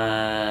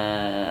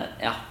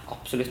ja,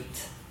 absolutt.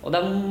 Og det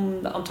er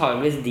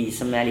antageligvis de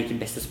som jeg liker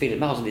best å spille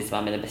med, altså de som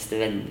er mine beste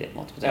venner på en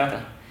måte på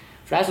teateret.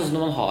 For det er sånn som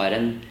når man har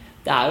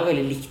det er jo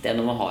veldig likt det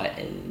når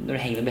du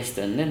henger med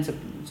bestevennen din,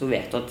 så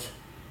vet du at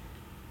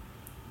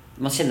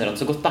man kjenner han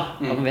så godt da,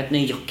 at man vet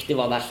nøyaktig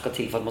hva det er som skal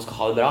til for at man skal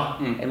ha det bra.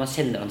 Eller man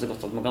kjenner han så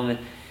godt at man kan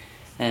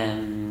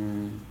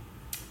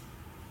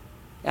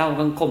man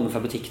kan komme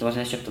fra butikken og bare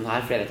si, jeg kjøpte den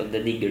her, for jeg vet at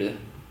det digger du.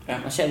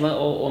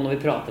 Og når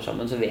vi prater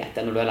sammen, så vet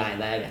jeg når du er lei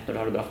deg, jeg vet når du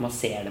har det bra, for man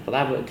ser det på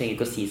deg, jeg trenger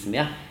ikke å si så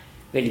mye.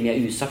 Veldig mye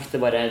er usagt,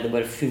 det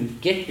bare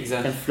funker.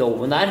 Den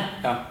flowen der,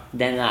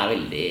 den er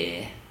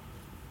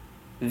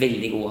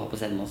veldig god å ha på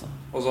scenen også.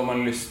 Og så har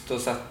man lyst til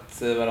å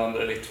sette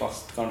hverandre litt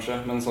fast,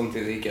 kanskje, men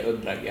samtidig ikke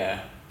ødelegge.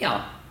 Ja,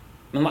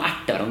 men man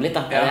erter hverandre litt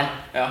da.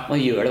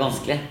 Man gjør det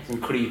vanskelig.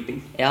 Sånn klyping.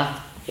 Ja,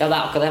 det er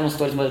akkurat det. Man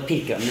står liksom bare og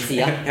pirker hverandre i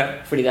siden,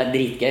 fordi det er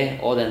dritgøy,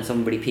 og den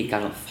som blir pirket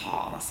er sånn,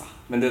 faen altså.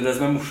 Men det er det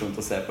som er morsomt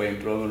å se på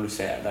impro når du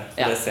ser det.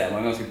 Det ser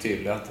man ganske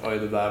tydelig at oi,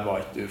 det der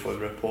var ikke du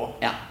forberedt på,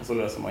 og så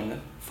løser man det.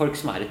 Folk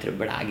som er i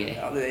trøbbel, det er gøy.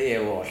 Ja, det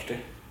er jo alltid.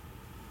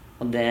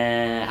 Og det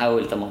er jo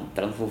litt av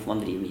mantraen for hvorfor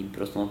man driver med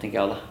impro sånn, tenker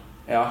jeg da.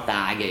 Det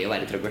er gøy å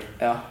være i trøbbel.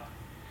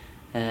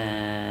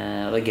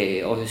 Og det er gøy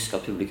å huske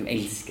at publikum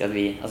elsker at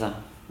vi, altså,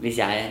 hvis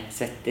jeg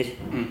svetter,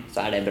 så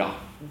er det bra,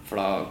 for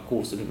da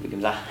koser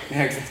publikum seg. Ja,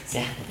 ikke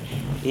sant.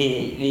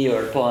 Vi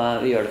gjør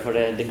det for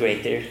the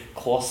greater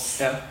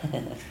cause.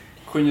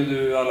 Kunne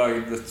du ha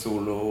laget et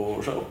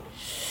soloshow?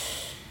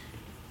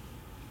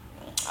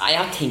 Jeg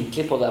har tenkt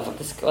litt på det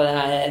faktisk, og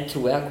jeg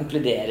tror jeg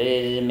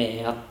konkluderer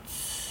med at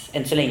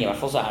enn så lenge i hvert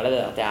fall så er det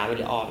at jeg er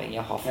veldig avhengig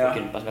av å ha folk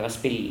rundt meg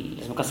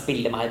som kan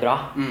spille meg bra.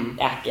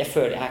 Jeg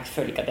føler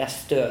ikke at jeg er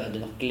stødig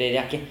nok, eller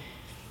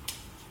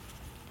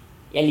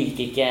jeg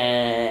liker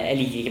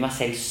ikke meg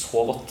selv så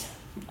godt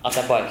at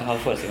jeg bare kan ha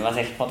forestilling med meg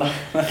selv på en måte.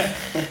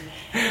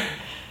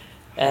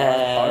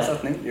 Har du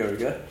setning? Gjør du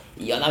ikke det?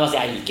 Ja, nei, altså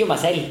jeg liker jo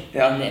meg selv,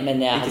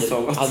 men jeg ikke så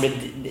godt.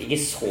 Ikke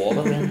så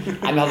godt, men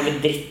jeg hadde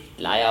blitt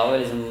drittlei av å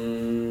liksom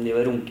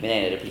runke mine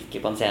egne replikker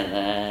på en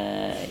scene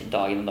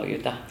dagen og dag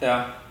ut.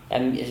 Jeg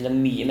synes det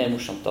er mye mer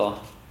morsomt å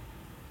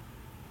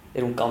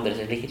runke andres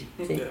replikker.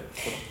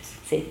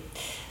 Si.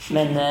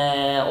 Men,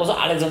 og så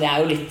er det sånn, jeg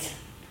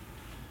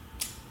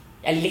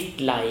er litt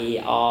lei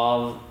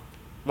av,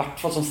 i hvert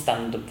fall sånn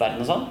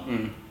stand-up-verden og sånn,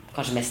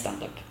 kanskje mest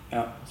stand-up.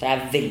 Så jeg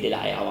er veldig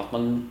lei av at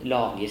man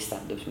lager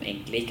stand-up som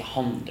egentlig ikke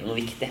handler om noe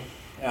viktig.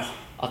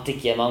 At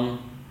ikke man,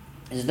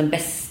 jeg synes den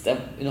beste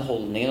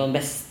underholdningen og den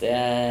beste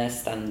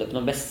stand-upen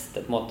og den beste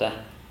på en måte,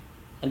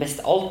 den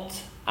beste alt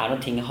er når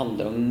ting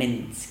handler om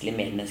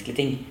medmenneskelige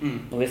ting.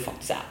 Når vi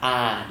faktisk er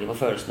ærlige på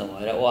følelsene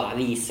våre og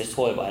viser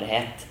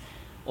sårbarhet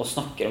og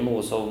snakker om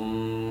noe som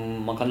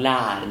man kan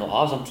lære noe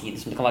av samtidig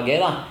som det kan være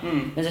gøy da.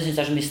 Men jeg synes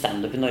det er så mye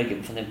stand-up i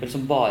Norge for eksempel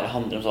som bare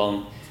handler om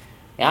sånn,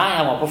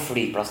 jeg var på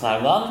flyplassen her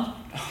om dagen,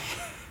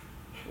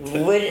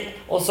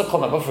 og så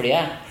kom jeg på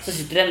flyet, så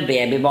sitter det en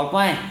baby bak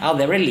meg.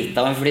 Det ble litt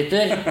av en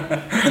flytur.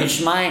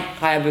 Unnskyld meg,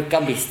 har jeg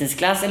booket business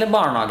class eller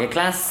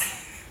barnehageklass?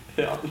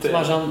 Det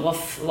er sånn,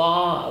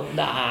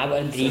 det er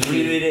bare drit.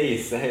 Fordi vi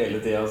reiser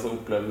hele tiden, så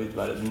opplever vi ikke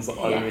verden, så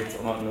alle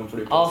vitsene handler om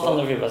flyplassen. Alt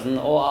handler om flyplassen,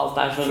 og alt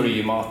er sånn.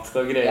 Flymat,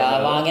 hva greier?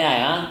 Hva er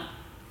greia?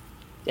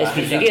 Jeg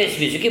spiser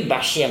jo ikke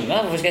bæsj hjemme,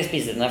 hvorfor skal jeg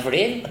spise det når jeg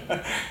flyr?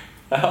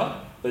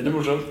 Det er ikke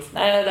morsomt.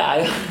 Nei, det er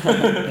jo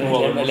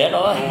jeg ler nå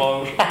da.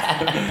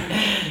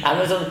 Nei,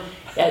 men sånn,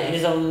 jeg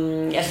synes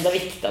det er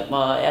viktig at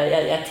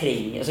jeg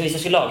trenger, altså hvis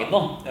jeg skulle laget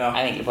noe, er jo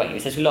egentlig poenget,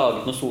 hvis jeg skulle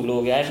laget noe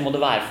solo-greier, så må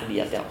det være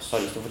fordi at jeg også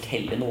har lyst til å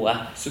fortelle noe.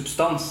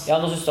 Substans? Ja,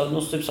 noe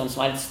substans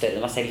som er litt større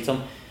enn meg selv,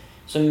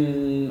 som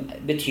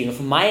betyr noe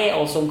for meg,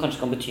 og som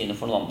kanskje kan bety noe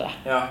for noen andre.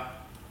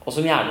 Og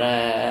som gjerne,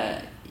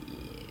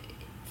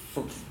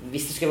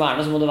 hvis det skulle være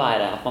noe, så må det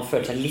være at man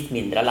føler seg litt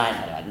mindre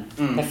alene i verden.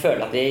 Jeg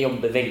føler at vi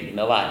jobber veldig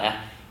med å være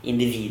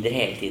individer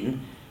hele tiden.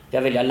 Vi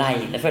er veldig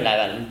alene, føler jeg,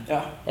 i verden.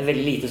 Det er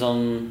veldig lite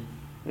sånn,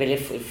 veldig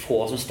få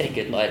som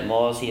strekker ut en arm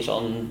og sier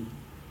sånn,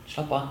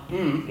 slapp av,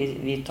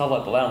 vi tar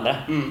vare på hverandre.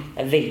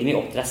 Det er veldig mye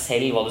opp til deg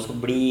selv, hva du skal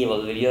bli, hva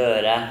du vil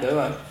gjøre,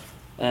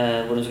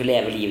 hvordan du skal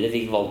leve livet ditt,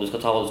 hvilke valg du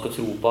skal ta, hva du skal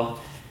tro på.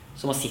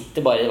 Så man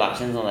sitter bare i hver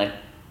sin sånn der,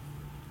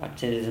 hvert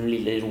sin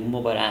lille rom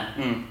og bare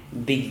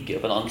bygger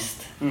opp en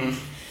angst.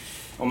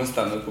 Og med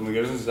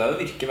stand-up-komikere synes jeg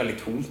det virker veldig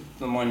tungt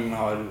når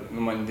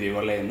man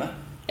driver alene.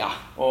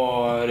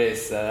 Og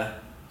reiser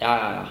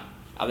Ja,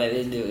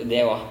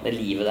 det også, det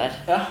livet der.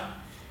 Ja.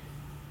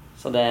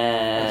 Så det...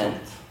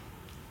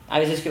 Nei,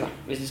 hvis det skulle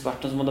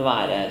vært noe, så må det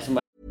være...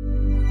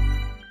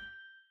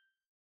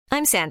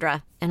 I'm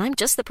Sandra, and I'm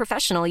just the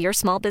professional your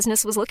small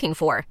business was looking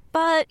for.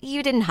 But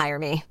you didn't hire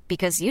me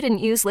because you didn't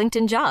use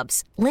LinkedIn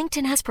Jobs.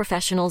 LinkedIn has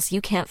professionals you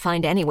can't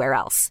find anywhere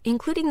else,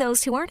 including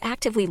those who aren't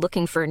actively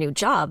looking for a new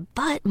job,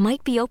 but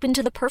might be open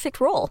to the perfect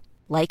role,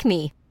 like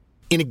me.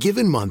 In a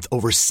given month,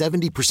 over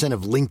 70%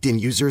 of LinkedIn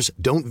users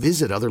don't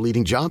visit other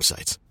leading job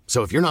sites.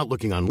 So if you're not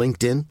looking on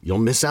LinkedIn, you'll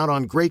miss out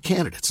on great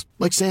candidates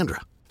like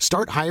Sandra.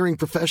 Start hiring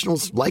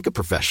professionals like a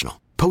professional.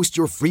 Post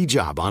your free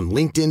job on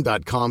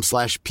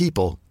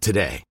linkedin.com/people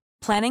today.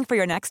 Planning for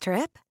your next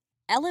trip?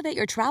 Elevate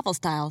your travel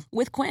style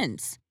with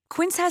Quince.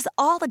 Quince has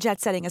all the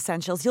jet-setting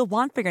essentials you'll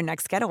want for your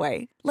next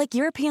getaway, like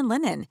European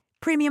linen,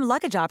 premium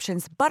luggage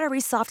options,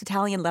 buttery soft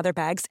Italian leather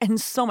bags,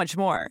 and so much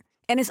more.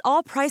 And is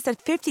all priced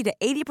at 50 to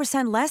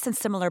 80% less than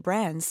similar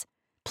brands.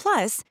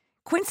 Plus,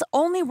 Quince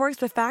only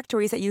works with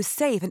factories that use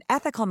safe and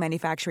ethical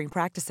manufacturing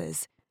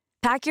practices.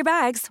 Pack your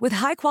bags with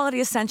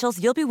high-quality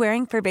essentials you'll be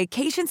wearing for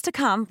vacations to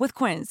come with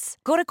Quince.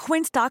 Go to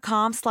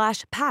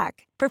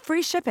quince.com/pack for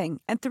free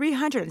shipping and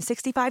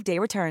 365-day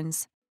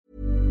returns.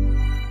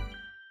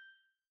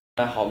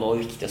 Jeg har noe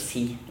viktig å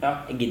si.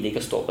 Ja. Jeg gidder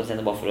ikke å stå på en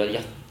scene bare for å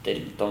jatte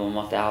rundt om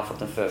at jeg har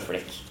fått en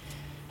føflekk.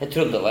 Jeg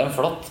trodde det var en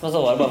flott, men så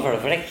var det bare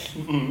føflekk.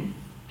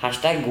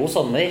 Hashtag god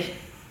sommer.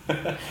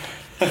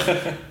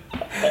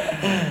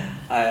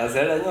 Nei, jeg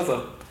ser den altså.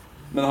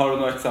 Men har du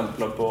noen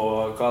eksempler på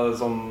hva det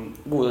som...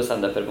 Gode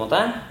stand-upper på en måte?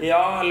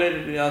 Ja,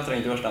 eller jeg trenger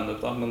ikke være stand-up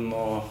da, men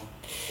nå...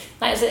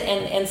 Nei, altså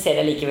en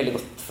serie jeg liker veldig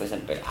godt for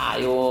eksempel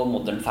jo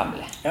Modern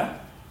Family. Ja.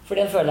 For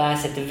den føler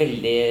jeg setter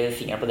veldig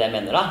fingeren på det jeg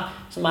mener da.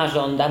 Som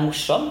sånn, det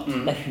morsomt,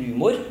 det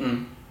humor,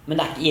 men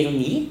det ikke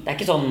ironi. Det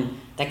ikke sånn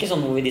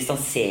hvor vi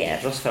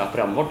distanserer oss fra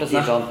programmet vårt og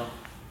sier sånn...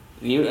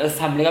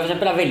 Family Guy for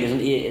eksempel veldig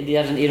sånn, de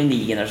sånn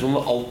ironigenerasjon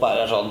hvor alt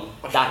bare sånn,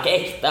 det ikke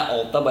ekte,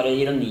 alt bare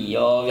ironi,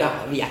 og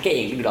vi ikke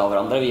egentlig glad av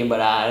hverandre, vi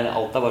bare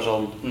alt bare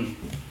sånn,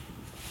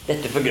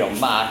 dette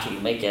programmet til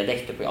og med ikke et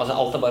ekte program, altså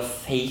alt bare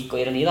fake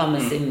og ironi da,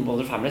 mens i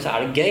Modern Family så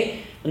det gøy,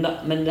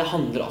 men det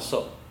handler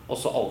også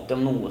alltid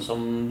om noe som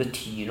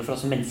betyr noe for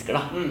oss som mennesker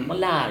da, man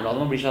lærer noe av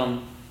det, man blir sånn,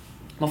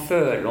 man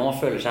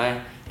føler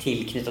seg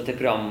tilknyttet til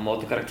programmet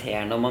og til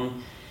karakterene,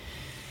 og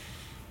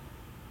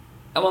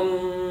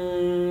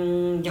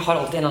jeg har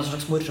alltid en eller annen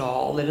slags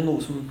moral eller noe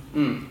som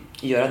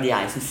gjør at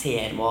jeg som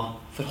ser må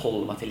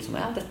forholde meg til som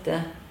dette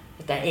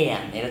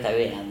enig, dette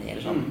uenig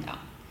eller sånn. Ja.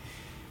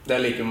 Det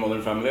like med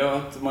Modern Family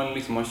at man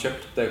liksom har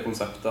kjøpt det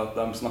konseptet at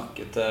de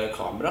snakker til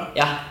kamera.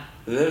 Ja.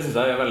 Det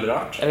synes jeg veldig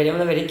rart. Det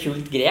er veldig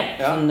kult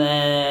grep. Ja. Sånn,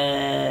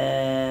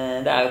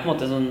 det jo på en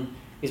måte sånn,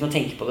 hvis man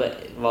tenker på det,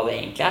 hva det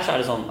egentlig så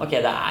det sånn, ok,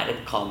 det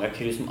et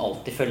kameracrew som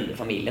alltid følger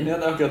familien.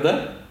 Ja, det akkurat det.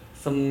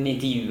 Som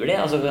intervjuer det,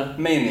 altså...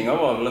 Meningen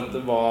var vel at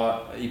det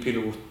var i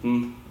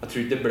piloten, jeg tror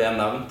ikke det ble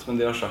nevnt, men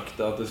de har sagt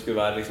at det skulle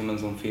være liksom en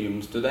sånn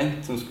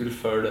filmstudent som skulle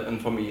følge en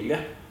familie.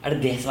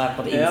 Det det som på en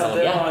måte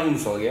innsalget? Ja, det var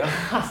innsalget, ja.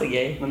 Så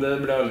gøy. Men det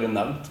ble aldri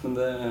nevnt, men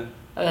det...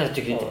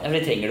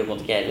 Det trenger du på en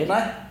måte ikke heller.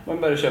 Nei,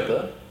 man bare kjøper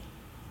det.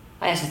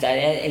 Nei,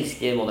 jeg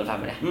elsker Modern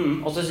Family.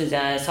 Og så synes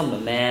jeg samme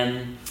med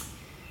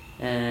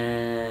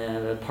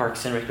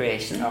Parks and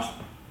Recreation. Ja.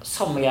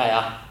 Samme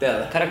greia. Det.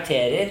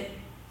 Karakterer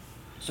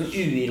som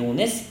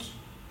uironisk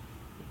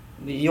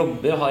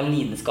jobber og har en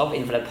lidenskap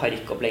innenfor det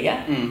parkopplegget,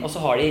 og så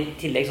har de i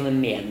tillegg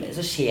sånne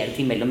så skjer det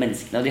ting mellom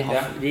menneskene, og de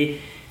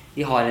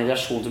har en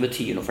relasjon som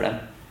betyr noe for dem.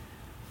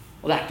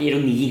 Og det ikke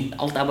ironi,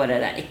 alt bare,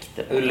 det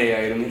ekte. Du lei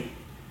av ironi?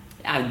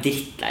 Jeg jo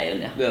drittlei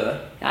ironi. Det det?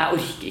 Jeg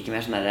orker ikke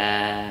mer sånn der,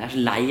 jeg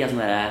så lei av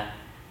sånn der...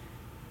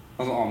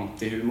 Altså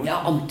antihumor? Ja,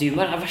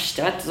 antihumor det verste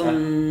jeg vet,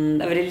 sånn,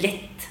 det veldig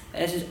lett.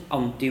 Jeg synes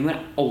antihumor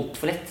alt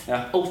for lett.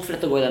 Alt for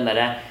lett å gå i den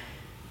der...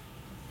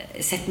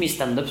 Sett mye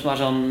stand-up som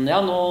sånn,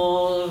 ja, nå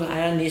det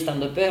en ny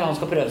stand-upper, han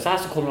skal prøve seg,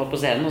 så kommer han opp på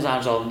scenen, og så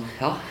han sånn,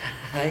 ja,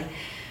 hei,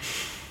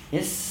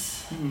 yes,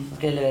 så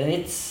skal jeg levere en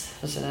vits,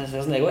 så se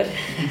hvordan det går.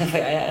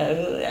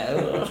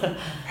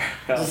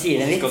 Så sier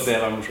det en vits. Skal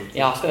det være morsomt?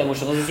 Ja, skal det være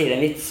morsomt, og så sier det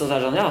en vits, og så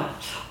det sånn, ja,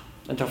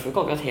 den traff jo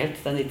ikke akkurat helt,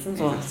 den vitsen,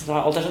 så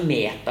alt sånn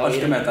meta.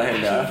 Alt meta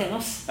hele,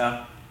 ja.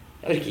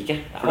 Jeg orker ikke.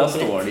 For da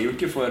står de jo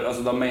ikke for,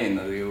 altså da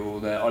mener de jo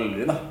det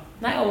aldri da.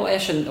 Nei, og jeg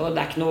skjønner, og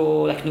det ikke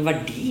noe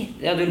verdi.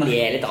 Ja, du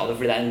ler litt av det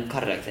fordi det en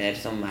karakter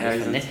som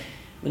funny,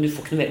 men du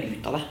får ikke noe mer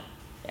ut av det.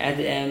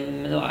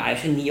 Nå jeg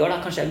jo 29 år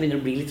da, kanskje jeg begynner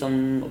å bli litt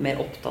sånn mer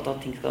opptatt av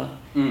at ting skal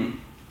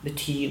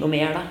bety noe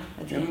mer da.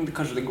 Ja, men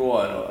kanskje det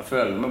går, og jeg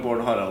føler med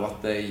Bård Harald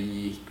at det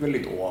gikk vel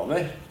litt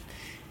over.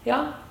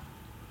 Ja,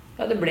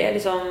 det ble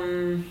liksom...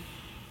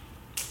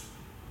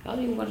 Ja,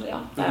 det gjorde kanskje,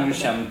 ja. Når du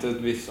kommer til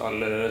et visst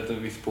alder, til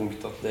et visst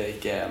punkt, at det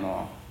ikke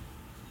noe...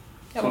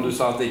 Som du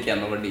sa, at det ikke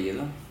noe verdi i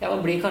det. Ja,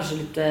 man blir kanskje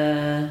litt...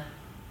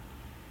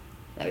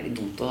 Det veldig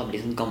dumt å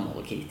bli sånn gammel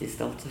og kritisk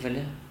til alt,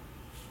 selvfølgelig.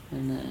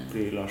 Men...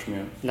 Blir Lars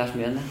Mjøen. Lars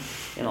Mjøen, ja.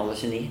 I en alder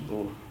 29.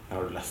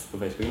 Har du lest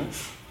på Facebook nå?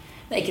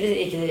 Nei,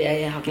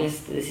 jeg har ikke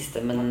lest det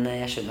siste, men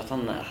jeg skjønner at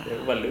han... Det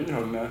jo veldig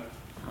underholdende.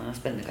 Han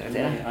en spennende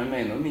karakter, ja. Han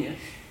mener mye.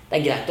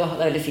 Det greit det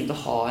veldig fint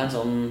å ha en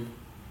sånn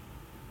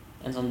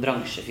en sånn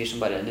bransjefyr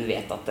som bare, du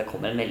vet at det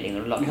kommer en melding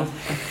når du lager noe.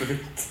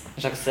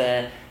 En slags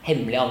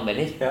hemmelig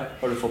anmelder. Ja,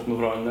 har du fått noe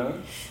fra han?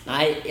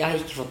 Nei, jeg har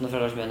ikke fått noe fra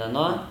Lars Mjøen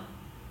ennå.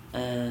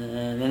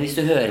 Men hvis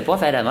du hører på,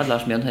 for jeg regner med at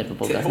Lars Mjøen hører på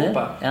podcasten din,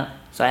 ja,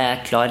 så er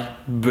jeg klar.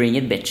 Bring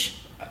it, bitch.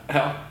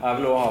 Ja, jeg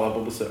vil også ha deg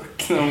på besøk.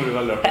 Det blir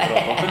veldig artig å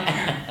prate med.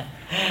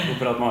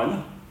 Prate med han, da.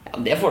 Ja,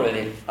 det får du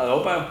til. Ja, det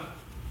håper jeg.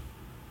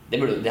 Det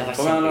burde du, det har vært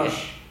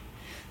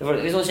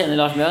kjempegøy. Hvis noen kjenner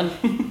Lars Mjøen,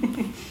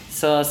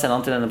 så send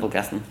han til denne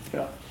podcasten.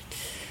 Ja.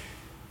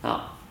 Ja,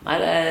 nei,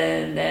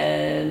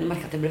 nå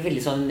merker jeg at det ble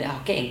veldig sånn, jeg har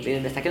ikke egentlig,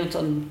 dette er ikke noe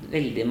sånn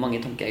veldig mange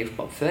tanker jeg har gjort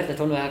på før.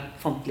 Dette var noe jeg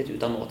fant litt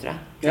ut av nå, tror jeg.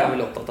 Så jeg er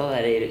veldig opptatt av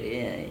det der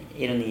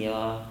ironi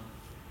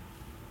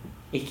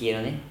og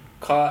ikke-ironi.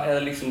 Hva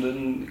er liksom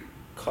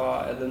hva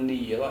er det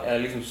nye da? Er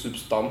det liksom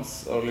substans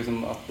og liksom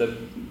at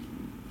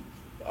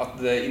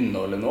det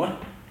inneholder noe?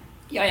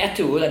 Ja, jeg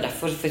tror det er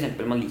derfor for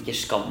eksempel man liker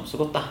Skam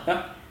så godt da. Ja.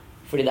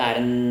 Fordi det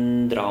er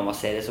en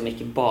dramaserie som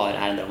ikke bare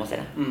er en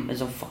dramaserie, men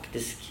som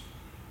faktisk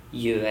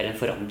gjør en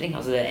forandring.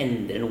 Altså det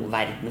endrer noe,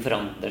 verden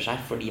forandrer seg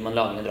fordi man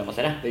lager en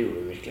dramaserie. Det gjorde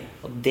det virkelig.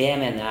 Og det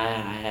mener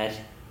jeg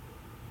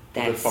det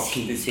er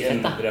faktisk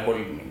endrer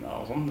holdninger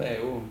og sånn, det er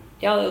jo...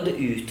 Ja, det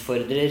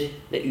utfordrer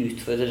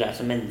deg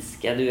som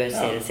menneske. Du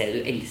ser en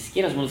serie du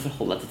elsker, og så må du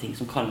forholde deg til ting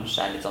som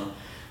kanskje er litt sånn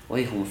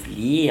oi,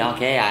 homofili, ja,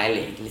 ok, jeg er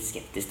egentlig litt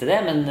skeptisk til det,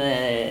 men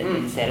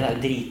serien er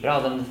jo dritbra,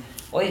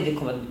 oi, det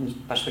kommer et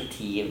nytt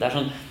perspektiv. Det er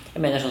sånn,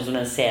 jeg mener sånn som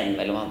den scenen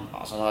mellom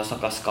altså han har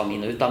snakket Skam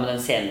inn og ut da, men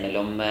den scenen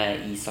mellom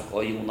Isak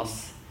og Jonas,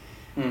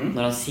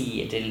 når han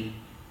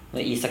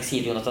når Isak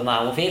sier til Jonas at han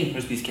er homofil, når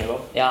du spiser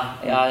kebab, ja,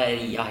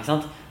 ikke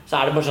sant,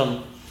 så er det bare sånn,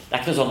 det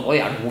er ikke noe sånn, oi,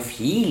 er du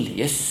homofil?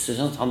 Jøss,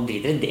 han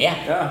driter i det.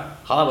 Ja.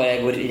 Han bare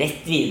går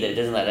rett videre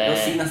til sånn der... Det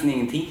sier nesten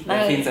ingenting. Det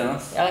er fint scene,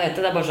 Ja,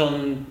 det er bare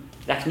sånn,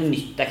 det er ikke noe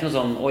nytt, det er ikke noe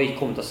sånn, oi,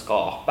 kom til å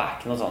skape, det er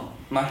ikke noe sånn.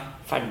 Nei.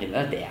 Ferdig med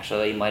det, det er så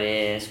innmari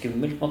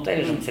skummelt på en måte,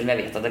 eller sånn, selv om jeg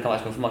vet at det kan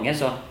være skummelt for mange,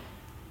 så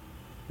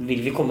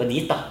vil vi komme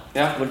dit da,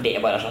 hvor det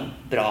bare er sånn,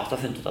 bra at du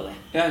har funnet ut av det.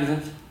 Ja, ikke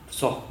sant?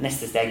 Så,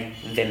 neste steg,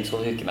 hvem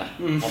skal du huke med,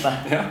 på en måte?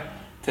 Ja,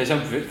 det er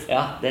kjempefullt.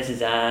 Ja, det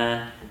synes jeg,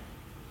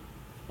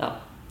 ja.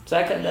 Så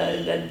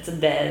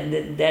det er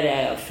det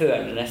jeg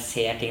føler når jeg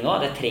ser ting nå.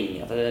 Det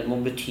trenger at det må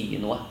bety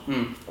noe.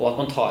 Og at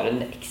man tar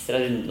en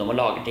ekstra runde når man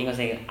lager ting og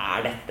tenker,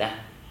 er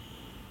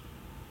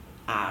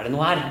det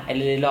noe her?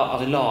 Eller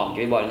altså, lager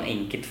vi bare noe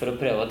enkelt for å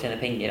prøve å tjene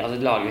penger? Altså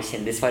lager vi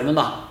kjendisfarmen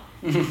da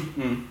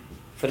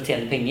for å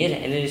tjene penger?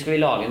 Eller skal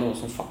vi lage noe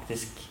som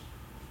faktisk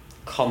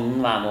kan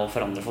være med å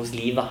forandre folks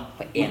liv da,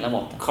 på en eller annen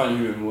måte? Kan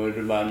humor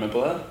være med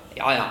på det?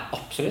 Ja,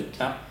 absolutt.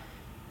 Ja.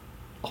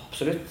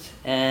 Absolutt.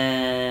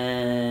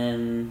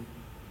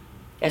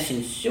 Jeg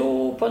synes jo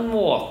på en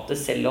måte,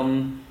 selv om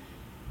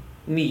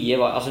mye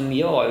var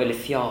jo veldig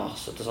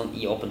fjasete sånn,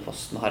 i Åpen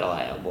Post med Harald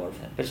Eia og Bård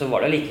for eksempel, så var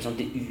det like sånn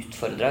at de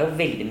utfordret jo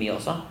veldig mye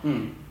også.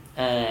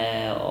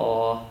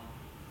 Og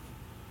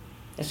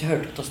jeg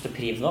hørte på Toste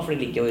Priv nå, for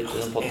det ligger jo ute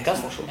i en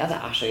podcast. Ja, det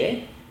er så gøy.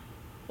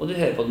 Og du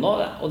hører på det nå,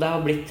 og det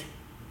har blitt...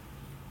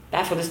 Det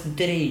er faktisk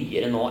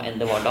drøyere nå enn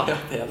det var da.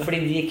 Ja, fordi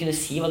de kunne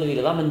si hva de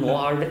ville da, men nå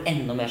har det blitt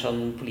enda mer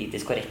sånn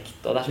politisk korrekt,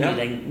 og det er så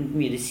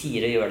mye de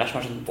sier og gjør der som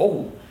er sånn,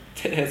 wow!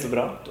 Det er så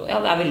bra. Ja,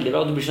 det er veldig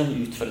bra, og du blir sånn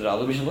utfordret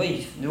av det. Du blir sånn, oi,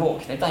 du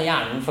våkner litt av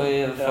hjernen for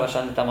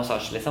sånn litt av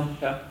massasje, liksom.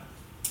 Ja.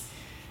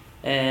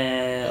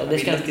 Og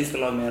det vil at de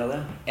skal lage mer av det.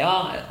 Ja,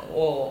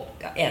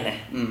 og enig.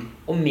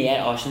 Og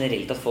mer av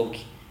generelt at folk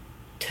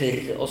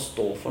tør å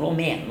stå for noe og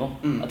mene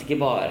noe. At det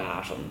ikke bare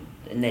er sånn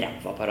en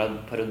ræva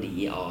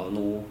parodi av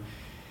noe.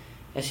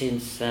 Jeg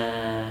synes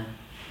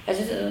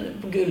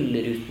på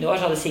Gullruten i år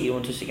så hadde Sigrid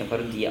Moen Tusvik en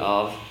parodi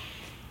av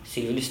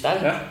Sylvi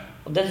Lysthaug. Ja.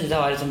 Og den synes jeg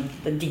var liksom,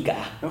 den digget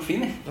jeg. Ja,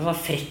 fin. Den var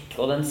frekk,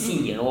 og den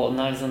sier noe, og den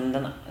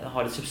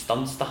har litt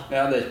substans da.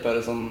 Ja, det er ikke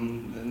bare sånn,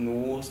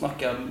 nå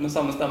snakker jeg med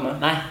samme stemme.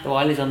 Nei, det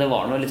var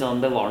noe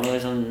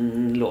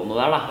lå noe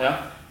der da. Ja.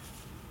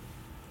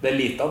 Det er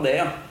lite av det,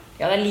 ja.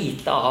 Ja, det er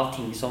lite av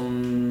ting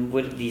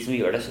hvor de som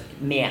gjør det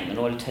mener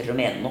noe, eller tør å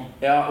mene noe.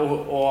 Ja,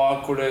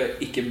 og hvor det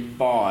ikke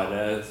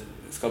bare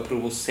skal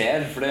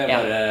provosere, for det er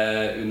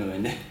bare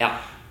unødvendig. Ja.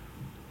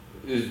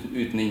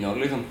 Uten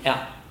innhold, liksom. Ja.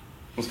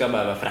 Nå skal jeg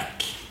bare være frekk.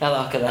 Ja, det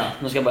er akkurat det.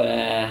 Nå skal jeg bare...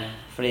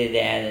 Fordi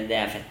det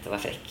er fett å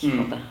være frekk, på en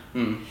måte.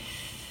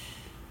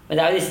 Men det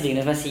er jo disse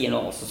tingene som jeg sier nå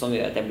også, som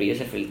gjør at jeg blir jo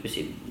selvfølgelig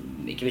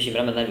ikke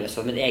bekymret, men nervøs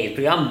for mitt eget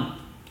program.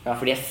 Ja.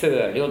 Fordi jeg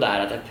føler jo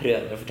der at jeg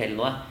prøver å fortelle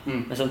noe.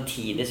 Men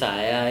samtidig så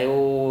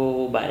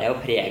bærer jeg jo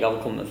preg av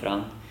å komme fra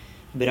en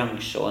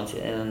bransje og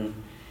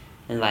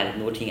en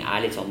verden hvor ting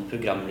er litt sånn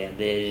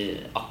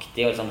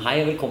programlederaktig og sånn, hei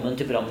og velkommen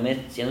til programmet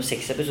mitt, gjennom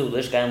 6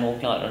 episoder skal jeg nå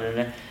klare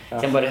så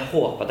jeg bare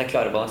håper at jeg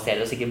klarer å balansere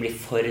det og så ikke blir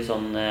for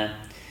sånn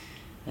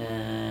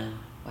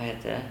hva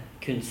heter det?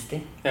 Kunstig.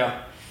 Ja.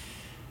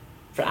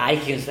 For det er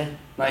ikke kunstig.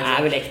 Nei, det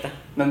er vel ekte.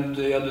 Men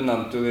du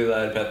nevnte jo de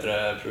der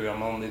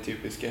P3-programmene, de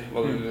typiske. Var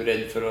du var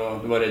redd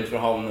for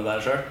å havne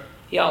der selv?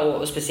 Ja,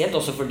 og spesielt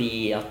også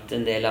fordi at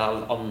en del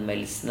av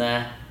anmeldelsene,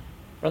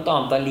 blant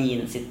annet av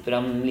Line sitt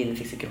program, Line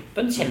fikser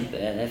kroppen,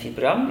 kjempefint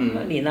program.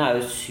 Line er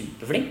jo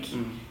superflink.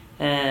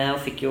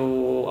 Og fikk jo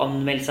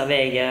anmeldelse av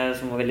VG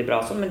som var veldig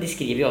bra sånn, men de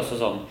skriver jo også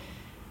sånn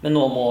Men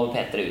nå må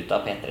P3 ut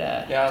av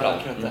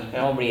P3-tralten.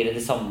 Ja. Nå blir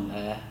det samme.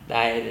 Det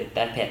er et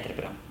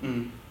P3-program.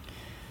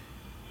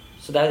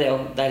 Så det er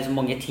liksom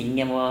mange ting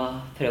jeg må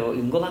prøve å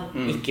unngå da.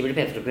 Ikke bli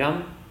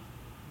P3-program.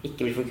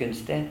 Ikke bli for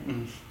kunstig.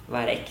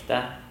 Være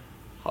ekte.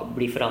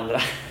 Bli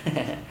forandret.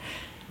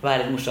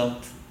 Være litt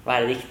morsomt.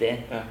 Være riktig.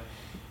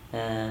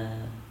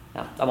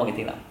 Ja, det er mange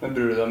ting da. Men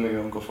bryr du deg mye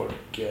om hva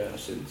folk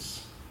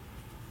syns?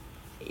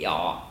 Ja,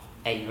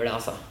 jeg gjør det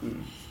altså.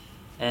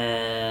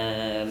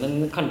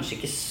 Men kanskje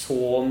ikke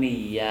så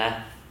mye.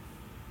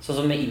 Sånn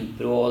som med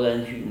impro og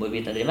den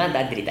humorbiten jeg driver med,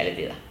 der driter jeg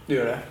litt i det. Du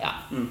gjør det? Ja.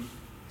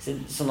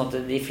 Sånn at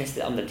de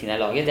fleste andre tingene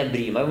jeg lager, jeg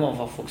bryr meg om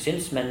hva folk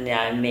syns, men jeg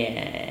er med,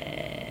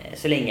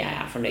 så lenge jeg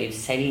er fornøyd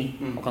selv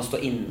og kan stå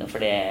inne for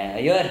det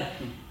jeg gjør,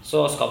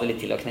 så skal det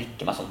litt til å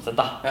knekke meg sånn sett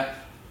da. Ja.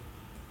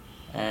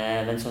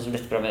 Men sånn som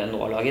dette programmet jeg nå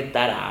har laget,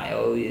 der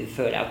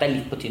føler jeg at det er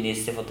litt på tynn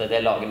is i forhold til det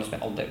jeg lager noe som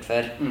jeg aldri har gjort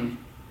før.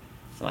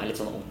 Som er litt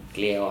sånn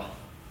ordentlig og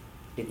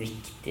litt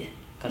viktig,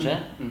 kanskje.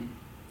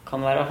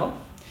 Kan være i hvert fall.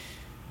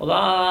 Og da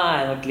er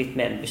jeg nok litt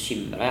mer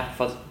bekymret, ja,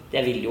 for at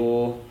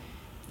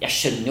jeg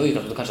skjønner jo i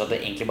utgangspunktet kanskje at det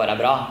egentlig bare er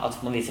bra at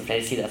man viser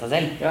flere sider av seg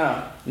selv. Ja.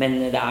 Men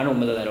det er noe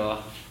med det der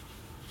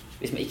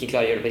hvis man ikke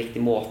klarer å gjøre det på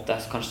riktig måte,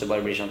 så kanskje det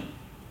bare blir sånn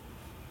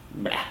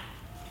blæ.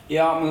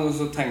 Ja, men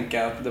så tenker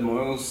jeg at det må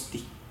jo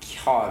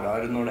stikke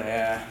hardere når det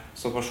er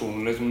så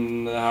personlig som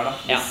det her da.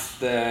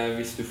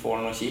 Hvis du får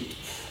noe kjipt.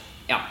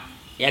 Ja,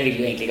 jeg vil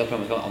jo egentlig ikke at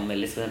programmet skal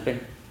anmeldes for eksempel.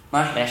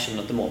 Nei. Men jeg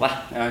skjønner at det må være.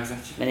 Ja, ikke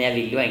sant. Men jeg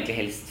vil jo egentlig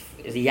helst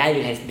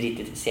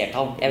drite i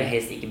seertall. Jeg vil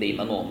helst ikke bry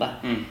meg noe om det.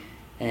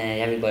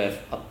 Jeg vil bare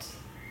at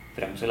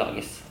programmet skal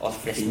lages, og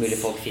at flest mulig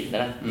folk finner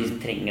det. De som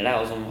trenger det,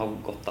 og som har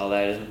godt av det,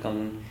 eller som kan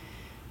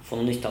få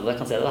noe nytte av det,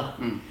 kan se det da.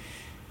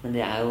 Men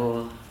det er jo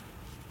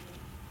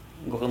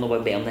går ikke an å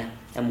bare be om det.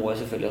 Jeg må jo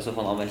selvfølgelig også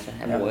få en anmeldelse.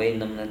 Jeg må jo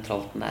innom den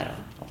tralten der og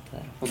alt det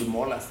der. Og du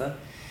må lese det?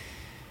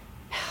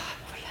 Ja, jeg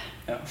må vel det.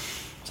 Ja.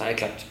 Så er det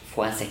klart,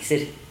 får jeg en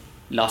 6-er,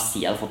 la oss si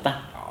jeg hadde fått det.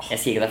 Jeg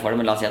sier ikke det for det,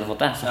 men la oss si jeg hadde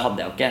fått det. Så hadde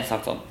jeg jo ikke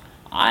sagt sånn,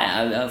 nei,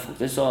 jeg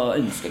faktisk så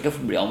ønsker jeg ikke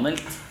å bli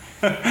anmeldt.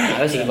 Det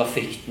er jo sikkert bare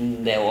frykten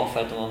det også, for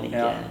at man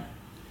ikke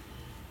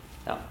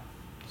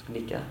skal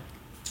like det.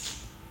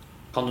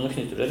 Kan du noe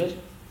knuter, eller?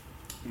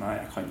 Nei,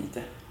 jeg kan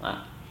ikke. Nei.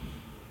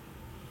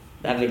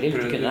 Det er veldig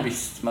lurt å kunne. Du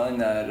visste meg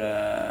den der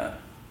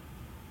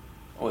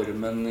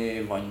ormen i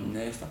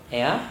vannet i sted.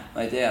 Ja. Jeg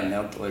er ikke enig i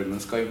at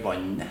ormen skal i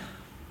vannet.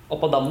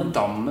 Opp av dammen.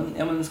 Dammen?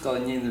 Ja, men skal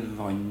den i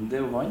vann? Det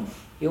er jo vann.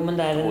 Jo, men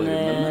det er en...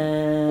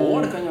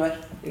 Ål kan det være.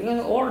 Jo,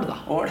 ål da.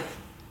 Ål.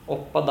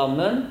 Opp av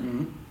dammen,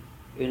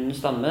 under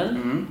stammen,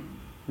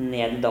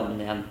 ned i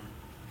dammen igjen.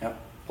 Ja.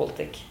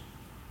 Pålestikk.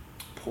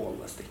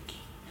 Pålestikk.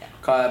 Ja.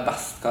 Hva er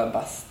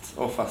best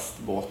å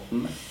feste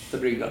båten med til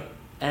brygga?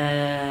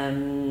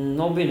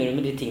 Nå begynner du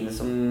med de tingene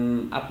som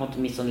er på en måte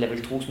mitt sånn level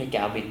 2 som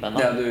ikke er blitt med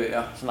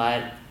ennå. Som er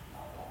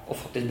å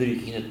faktisk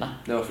bruke knutene.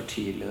 Det var for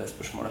tidlig det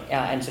spørsmålet.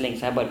 Ja, enn så lenge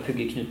så jeg bare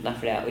pugger knutene,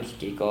 fordi jeg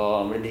orker ikke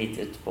å bli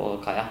dritet på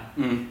kaja.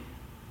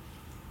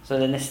 Så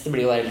det neste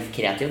blir jo å være litt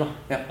kreativ da.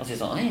 Og si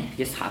sånn,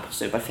 just her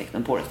passer det perfekt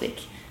med en pålestikk.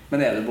 Men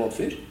er det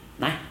båtfyr?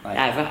 Nei,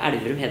 jeg er fra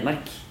Elverum,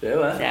 Hedmark. Det er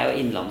jo det. Så jeg er jo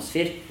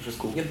innlandsfyr. Fra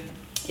skogen.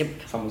 Yep.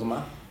 Samme som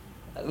meg.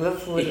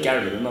 Hvorfor? Ikke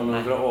Elverum,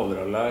 men fra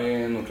Overhalla i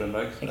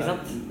Nord-Trøndelag. Ikke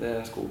sant? Det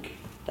er skog.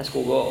 Det er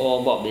skog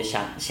og bade i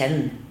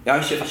kjenn. Ja,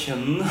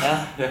 kjønn. Ja,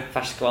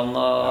 ferskvann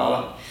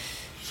og...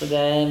 Så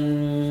det...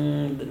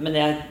 Men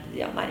jeg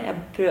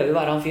prøver å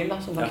være han fyren da,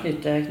 som kan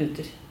knyte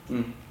knuter.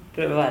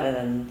 Prøver å være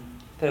den...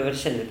 Prøver å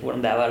kjenne litt på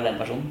hvordan det er å være den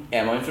personen.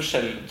 Er man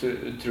forskjellig,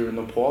 tror du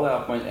noe på det?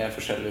 At man er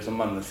forskjellig som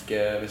menneske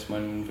hvis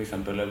man for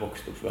eksempel er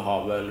vokst opp ved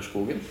havet eller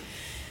skogen?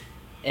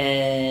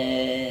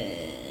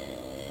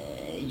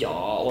 Ja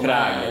og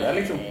preger det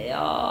liksom?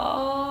 Ja,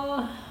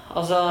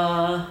 altså...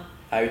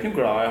 Jeg er jo ikke noe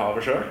glad i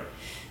havet selv.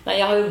 Nei,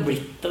 jeg har jo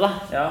blitt det da.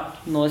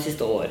 Nå de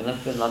siste årene,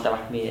 for at jeg har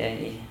vært mye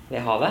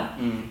ved havet.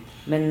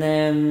 Men,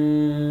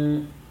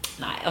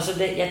 nei, altså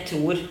jeg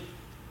tror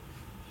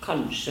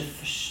kanskje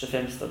først og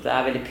fremst at det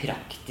er veldig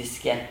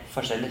praktiske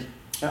forskjeller.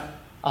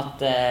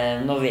 At,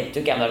 nå vet jo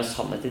ikke jeg om det er noe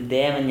sannhet i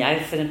det, men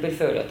jeg for eksempel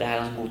føler at jeg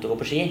er ganske god til å gå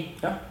på ski.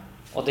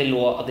 Og at det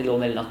lå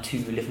veldig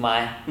naturlig for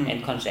meg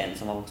enn kanskje en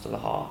som har vokst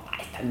over hav.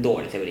 Nei, det er en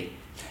dårlig teori.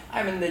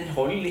 Nei, men den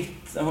holder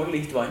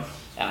litt vann.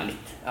 Ja,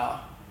 litt.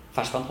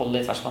 Ferskvann, hold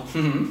litt ferskvann.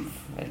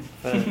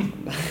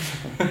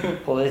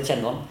 Hold litt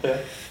kjennevann.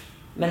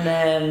 Men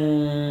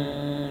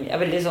jeg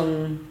er veldig sånn...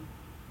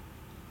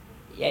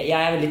 Jeg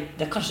er veldig...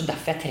 Det er kanskje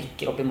derfor jeg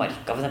trekker opp i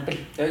marka, for eksempel.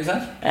 Ja, ikke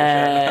sant?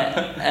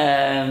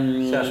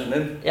 Kjæresten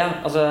din? Ja,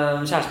 altså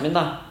kjæresten min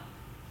da.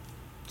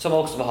 Som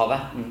var vokst på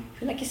havet.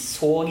 Hun er ikke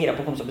så gira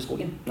på å komme seg opp i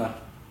skogen. Nei.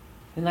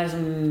 Hun er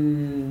liksom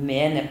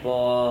med ned på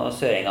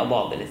Sørenga og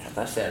bader litt.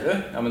 Der ser du.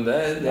 Ja, men det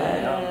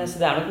så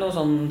det er nok noe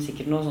sånn,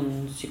 sikkert noe sånn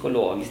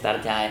psykologisk der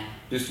at jeg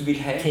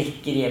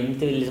trekker hjem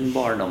til liksom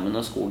barndommen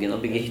og skogen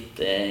og bygger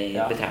hytte i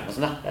betrærne og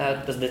sånn.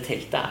 Det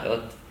teltet er jo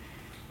et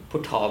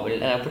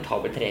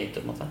portabel trehytte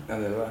på en måte. Ja,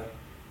 det er jo det.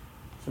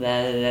 Så det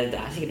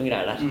er sikkert noen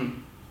greier der.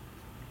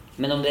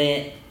 Men om det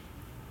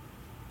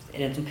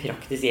rent som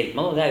praktisk hjelper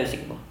meg nå, det er jeg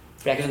usikker på.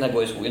 For det er ikke sånn at jeg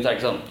går i skogen, så er det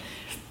ikke sånn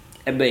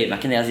Jeg bøyer meg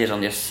ikke ned og sier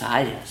sånn, jøss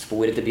her,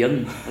 spor etter bjørn.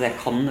 Altså, jeg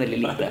kan veldig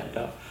lite.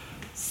 Ja.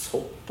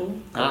 Sopp?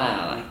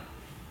 Nei.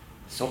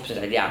 Sopp synes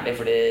jeg er litt jævlig,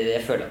 fordi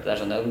jeg føler at det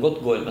er sånn, jeg kan godt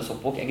gå ut med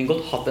soppbok. Jeg kunne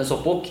godt hatt en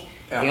soppbok,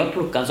 jeg kunne godt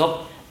plukket en sopp,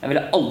 men jeg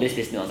ville aldri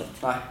spist den uansett.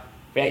 Nei.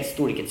 For jeg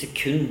stoler ikke et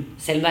sekund,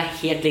 selv om det er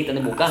helt likt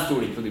den i boka. Jeg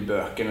stoler ikke på de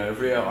bøkene,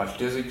 for de er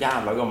alltid så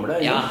jævla gamle.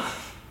 Ja,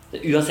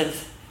 uansett.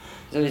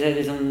 Så hvis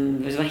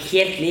jeg var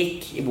helt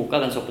lik i boka,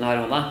 den soppen jeg har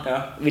i hånda,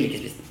 ville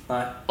ikke spist den.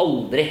 Nei.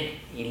 Aldri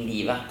i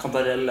livet.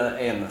 Kantarell er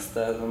det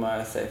eneste som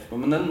er safe på,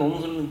 men det er noen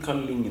som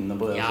kan ligne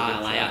på det.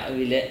 Nei, jeg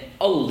ville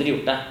aldri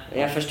gjort det.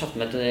 Jeg har først tatt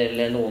med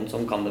til noen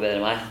som kan det bedre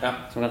enn meg. Ja.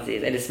 Som kan si,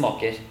 eller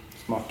smaker.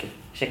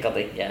 Sjekk at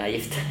det ikke er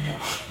gift.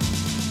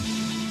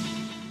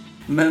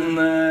 Men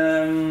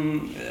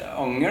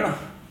anger da?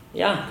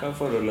 Ja. Hva er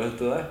forholdet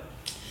til det?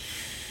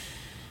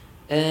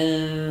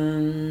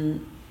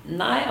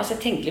 Nei, altså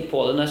jeg tenkte litt på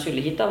det når jeg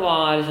skulle hit da.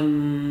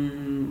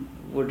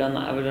 Hvordan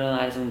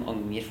er liksom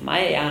anger for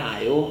meg? Jeg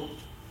er jo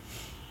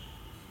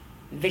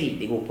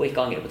veldig god på å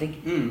ikke angre på ting,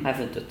 har jeg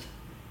funnet ut.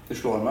 Du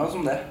slår meg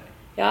som det.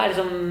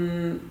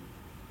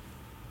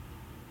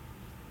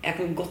 Jeg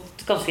kan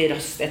godt ganske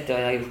raskt etter at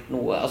jeg har gjort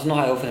noe. Altså nå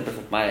har jeg jo for eksempel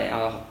fått meg, jeg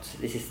har hatt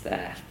de siste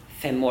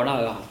 5 årene har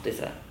jeg hatt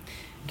disse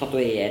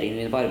tatueringene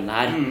mine på armene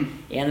her.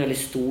 En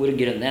veldig stor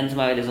grønn en som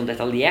er veldig sånn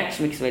detaljert,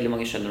 som ikke så veldig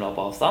mange skjønner nå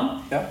på avstand.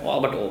 Ja. Og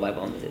Albert Aalberg på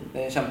den andre siden.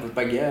 Det er kjempefort,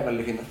 begge er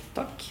veldig fine.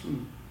 Takk.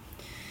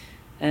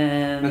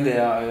 Men det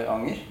er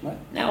anger? Nei?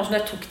 Ja, og så når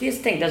jeg tok de,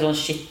 så tenkte jeg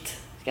sånn, shit,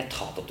 skal jeg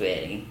ta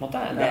tatoveringen på en måte?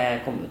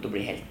 Det kommer til å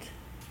bli helt...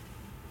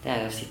 Det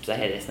er jo å sitte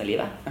der hele resten av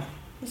livet. Ja.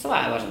 Så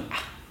var jeg bare sånn,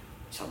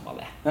 samme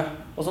det. Ja.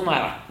 Og sånn har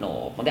jeg vært nå,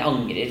 på en måte. Jeg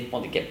angrer på en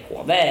måte ikke på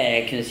det.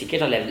 Jeg kunne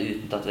sikkert ha levd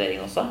uten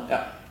tatoveringen også.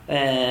 Ja.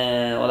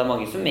 Og det er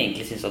mange som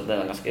egentlig synes at det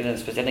er ganske,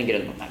 spesielt den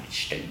grønne måten er litt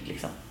støgg,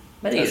 liksom.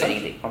 Men det gjør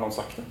ingenting. Har noen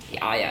sagt det?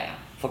 Ja.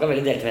 Folk har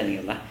veldig delte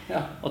meninger om det. Ja.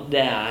 Og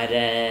det er...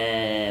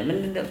 Men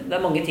det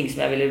er mange ting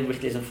som jeg ville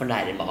blitt liksom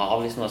fornærmet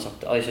av hvis noen har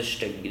sagt «Oi, så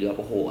støgg du er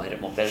på håret», på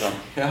en måte, eller sånn.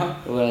 Ja.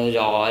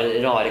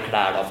 Rare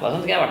klær da.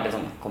 Sånn skal jeg vært litt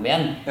sånn, kom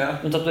igjen. Ja.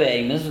 Men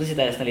tatoveringen min, så skal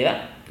sitte her resten av livet,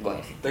 det går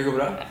helt fint. Det går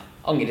bra? Ja.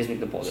 Angrer liksom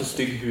ikke på det. Så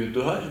stygg hud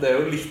du har, det er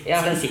jo litt...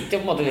 Ja, den sitter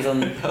jo på en måte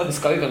liksom... Det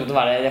skal jo ikke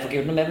være det, jeg får ikke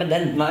gjort noe mer med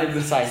den. Nei,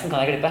 sveisen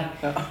kan jeg klippe.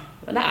 Ja.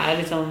 Men det er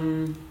liksom...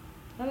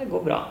 Ja, det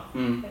går bra.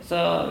 Så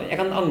jeg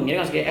kan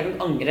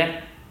angre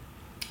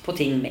på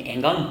ting med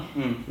en gang,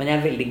 men jeg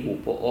er veldig god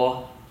på å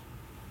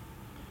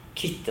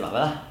kvitte meg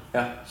med det.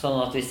 Ja. Sånn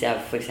at hvis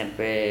jeg for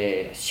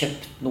eksempel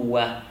kjøpt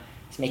noe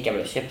som ikke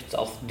ble kjøpt,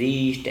 alt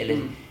dyrt,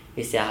 eller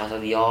hvis jeg har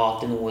sagt ja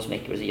til noe som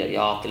ikke ble sagt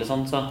ja til, eller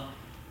sånn, så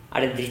er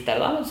det dritt der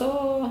og da, men så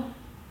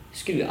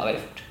skrur jeg av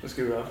veldig fort.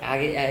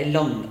 Jeg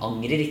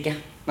langangrer ikke.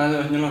 Nei, du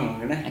er ikke noe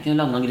langangrer. Jeg er ikke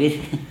noe langangrer.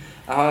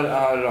 Jeg har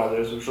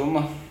radioresepsjon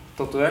da,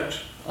 tatovert.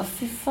 Å,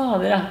 fy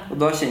fader, ja. Og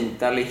da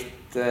kjente jeg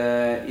litt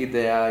i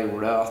det jeg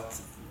gjorde at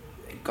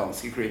det er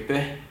ganske creepy.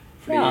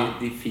 Fordi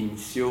de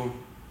finnes jo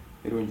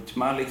rundt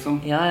meg,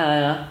 liksom. Ja.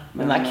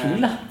 Men det er kul,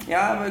 da.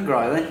 Ja, jeg er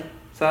glad i den.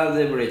 Så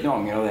det ble ikke noe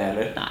anger av det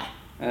heller. Nei.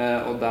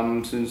 Og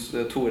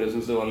Tore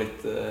synes det var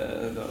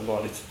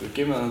litt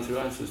spooky, men jeg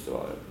tror han synes det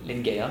var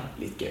litt gøy, ja.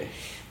 Litt gøy.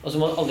 Og så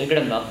må du aldri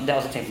glemme at det er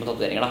også tenkt med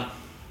tatoveringer, da.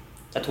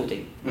 Det er 2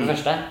 ting. Det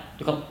første,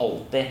 du kan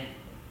alltid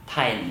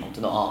tegne noe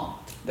til noe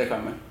annet. Det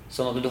kan vi.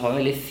 Sånn at du har en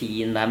veldig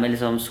fin der med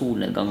liksom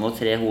solnedgang og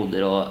 3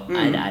 hoder og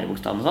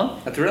RR-bokstaven og sånn.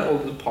 Jeg tror det er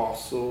Old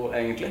Paso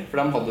egentlig, for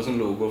de hadde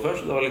sånn logo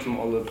først. Det var liksom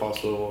Old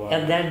Paso...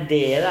 Ja, det er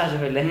det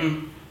selvfølgelig.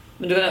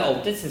 Men du kan jo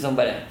alltid liksom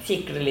bare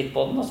fikle litt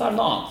på den, og så er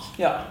det noe annet.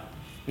 Ja.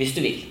 Hvis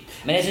du vil.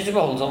 Men jeg synes du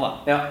beholder den sånn, da.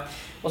 Ja.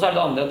 Og så er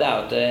det andre, det er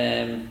jo at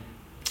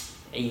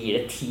jeg gir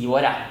det 10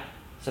 år,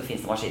 så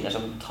finnes det maskiner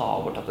som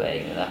tar bort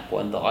tatueringene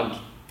på en dag.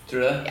 Tror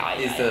du det? Ja.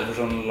 I stedet for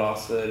sånn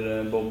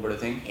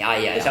laserbobleting? Ja.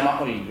 Det kommer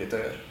jeg aldri til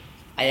å gjøre.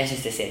 Nei, jeg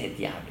synes det ser helt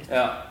jævlig ut.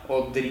 Ja,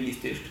 og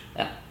dritdyrt.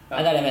 Ja. Nei,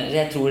 det er det jeg mener.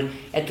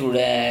 Jeg tror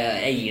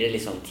jeg gir det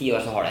liksom 10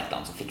 år, så har det et eller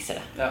annet som fikser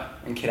det. Ja,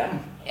 en krem?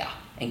 Ja,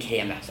 en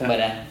krem, ja. Som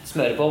bare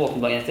smører på,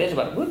 våkner dagen etter, så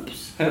bare,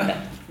 whoops,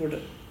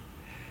 borte.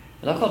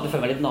 Men da kan du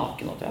føle meg litt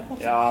naken nå, tror jeg.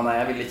 Ja, nei,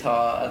 jeg vil ikke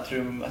ha... Jeg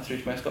tror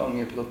ikke jeg skal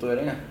angre på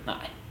tatovering.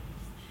 Nei.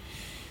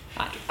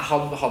 Jeg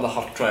hadde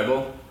hatt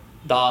tribal.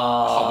 Da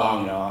hadde jeg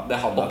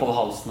angret. Oppover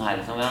halsen her,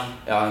 liksom, ja.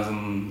 Ja, en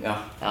sånn, ja.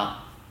 Ja,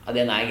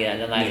 den er grei.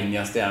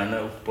 Linjastjerne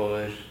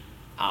oppover.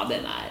 Ja,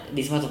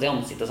 de som har tatt i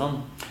ansikt og sånn.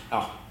 Ja.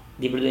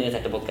 De burde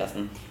invitert til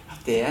podcasten.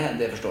 Ja,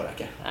 det forstår jeg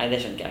ikke. Nei, det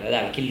skjønner ikke jeg. Det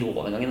er jo ikke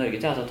lov en gang i Norge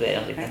til å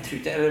tatovere ansikt. Jeg tror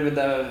ikke,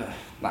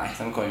 nei, de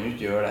kan jo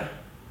ikke gjøre det.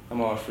 Jeg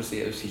må i hvert fall si,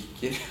 er du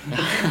sikker?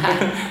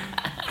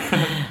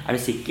 Er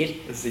du sikker?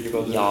 Jeg er sikker på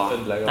at du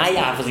ødelegger. Nei,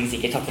 jeg er for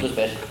sikker. Takk for at du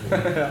spør.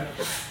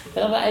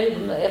 Men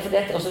jeg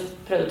også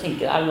prøver å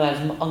tenke, er det noe jeg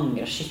liksom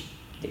angrer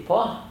skikkelig på?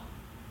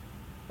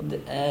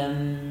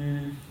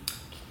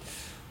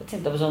 Jeg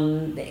tenkte på sånn,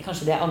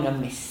 kanskje det jeg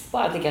angrer mest på,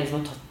 er at jeg ikke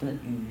liksom har tatt en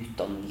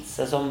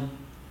utdannelse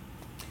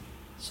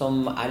som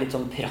er litt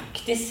sånn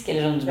praktisk,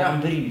 eller sånn som man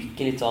kan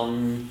bruke litt sånn...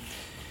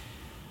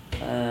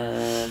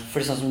 For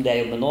sånn som det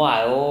jeg jobber med nå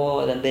er jo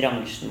den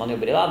bransjen man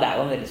jobber i da, det er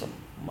jo en veldig sånn,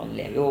 man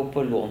lever jo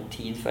på lånt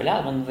tid, føler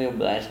jeg, man får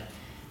jobbe der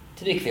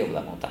til du ikke får jobbe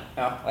der på en måte.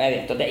 Ja. Og jeg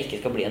vet jo at jeg ikke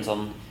skal bli en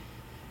sånn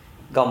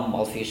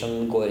gammel fyr som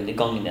går rundt i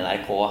gangen i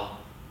NRK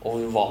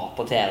og var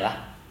på TV.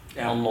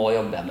 Ja. Og nå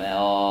jobber jeg med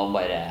å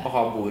bare... Å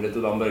ha bordet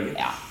til Dan Børge.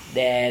 Ja,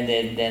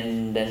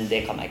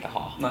 det kan jeg ikke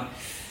ha. Nei.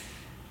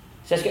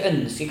 Så jeg skulle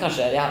ønske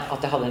kanskje at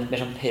jeg hadde en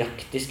mer sånn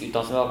praktisk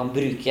utdannelse jeg kan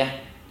bruke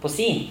på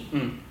si.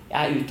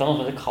 Jeg utdannet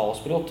som heter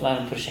kaospilot, som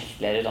en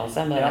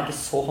prosjektlederutdannelse, men det ikke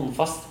så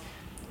håndfast.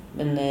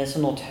 Men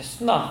så nå til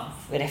høsten da,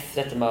 rett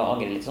etter med å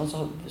angre litt sånn,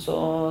 så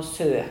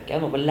søker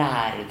jeg nå på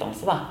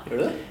lærerutdannelse da. Gjør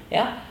du det?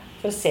 Ja,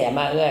 for å se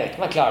meg, jeg vet ikke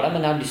om jeg klarer det,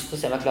 men jeg har lyst til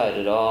å se om jeg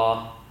klarer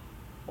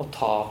å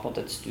ta på en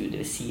måte et studie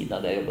ved siden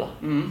av det jeg jobber da.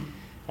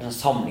 Det sånn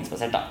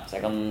samlingsbasert da, så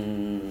jeg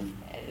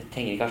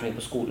trenger ikke så mye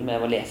på skolen, men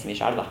jeg må lese mye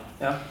selv da.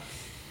 Ja.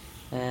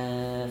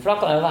 For da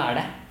kan jeg jo være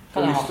det.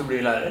 Har du lyst til å bli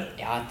lærer?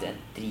 Ja, det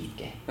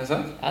dritgøy. Er det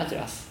sant? Ja, det tror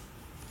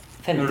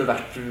jeg Har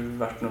du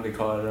vært noen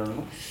vikar eller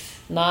noe?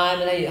 Nei,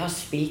 men jeg har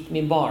spilt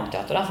mye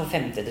barneteater da, for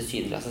 5. til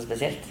 7. klasse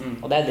spesielt.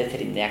 Og det det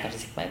trinnet jeg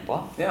kanskje sikker meg inn på.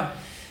 Ja.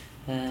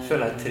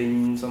 Føler jeg et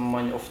trinn som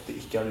man ofte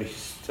ikke har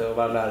lyst til å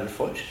være lærer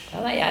for? Ja,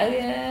 nei,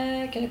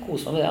 jeg kunne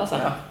kose meg med det, altså.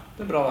 Ja,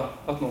 det bra da,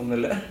 at noen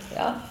vil det.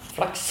 Ja,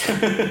 flaks.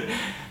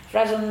 For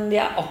det sånn, de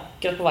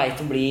akkurat på vei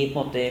til å bli, på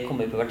en måte,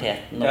 komme i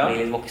puberteten og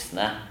bli litt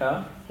voksne. Ja.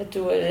 Jeg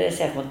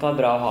ser for meg at det kan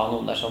være bra å ha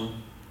noen der som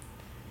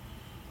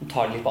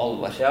tar det litt på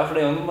alvor. Ja, for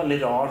det jo en veldig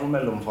rar sånn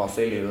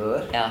mellomfase i livet det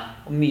der. Ja,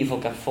 og mye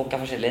folk er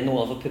forskjellige.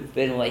 Noen har fått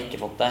pupper, noen har ikke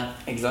fått det.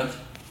 Ikke sant?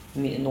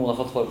 Noen har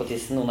fått hår på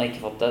tissen, noen har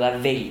ikke fått det. Det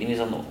veldig mye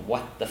sånn,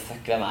 what the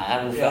fuck, hvem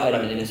jeg? Hvorfor er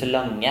armene mine så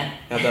lange?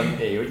 Ja,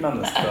 de jo ikke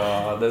mennesker.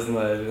 Det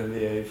sånn der, de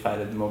i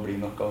ferd med å bli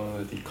noe, man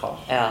vet ikke hva.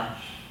 Ja,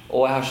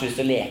 og jeg har så lyst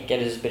til å leke,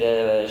 hvis du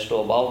spiller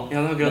slåball.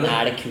 Ja, det men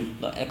det kult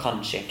nå? Jeg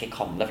kanskje ikke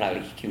kan det, for det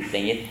vel ikke kult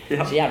lenger.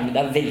 Ja. Så jævlig,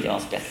 det veldig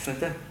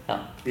vanskelig. Ja.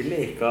 Vi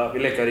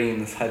leka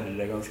Ringenes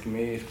herre ganske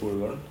mye i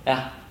skolegården. Ja.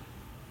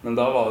 Men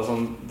da var det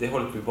sånn, de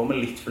holdt vi på med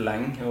litt for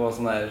lenge. Det var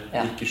sånn der,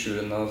 gikk i 7.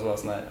 og så var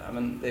det sånn der, ja,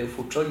 men det jo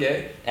fortsatt gøy.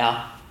 Ja.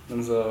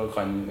 Men så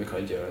kan vi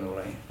ikke gjøre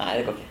noe lenger. Nei,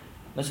 det kan ikke.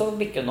 Men så nå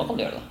kan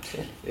du gjøre det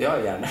da. Ja,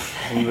 gjerne.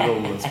 Om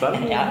rollespill.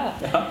 Ja.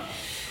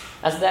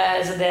 Altså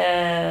det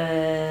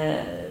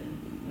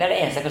det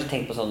eneste jeg kanskje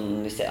tenkte på sånn,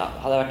 hvis jeg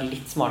hadde vært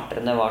litt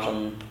smartere når jeg var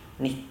sånn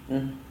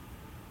 19,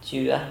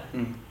 20,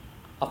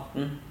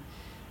 18,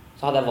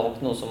 så hadde jeg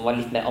valgt noe som var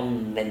litt mer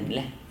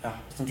anvendelig. Ja.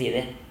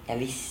 Samtidig,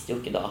 jeg visste jo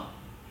ikke da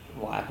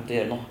hva jeg kom til å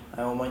gjøre nå.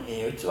 Ja, og man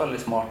jo ikke så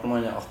veldig smart når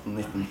man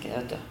 18-19. Ikke det,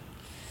 vet du.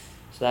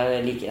 Så det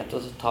jo like rett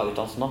å ta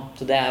utdannelse nå.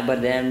 Så det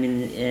bare det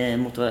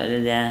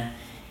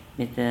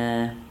mitt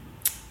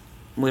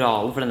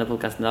moralen for denne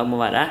podcasten i dag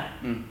må være.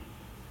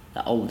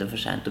 Det aldri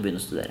for sent å begynne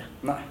å studere.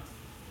 Nei.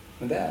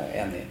 Men det jeg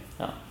enig i.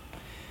 Ja.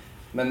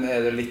 Men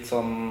det litt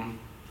sånn...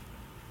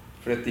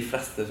 Fordi at de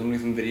fleste som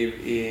liksom driver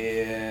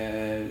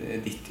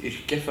i ditt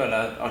yrke, føler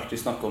jeg alltid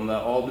snakker om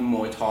det. Du må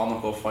ikke ha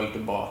noe å falle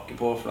tilbake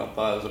på, for da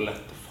det så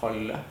lett å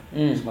falle.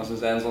 Som jeg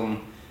synes en sånn...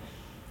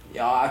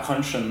 Ja, jeg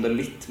kan skjønne det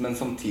litt, men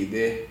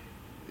samtidig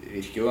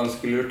virker jo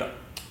ganske lurt da.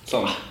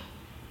 Sånn.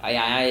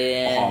 Ja,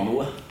 å ha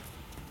noe.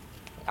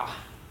 Ja.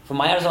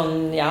 For meg det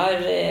sånn... Jeg har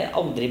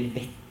aldri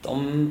bedt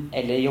om,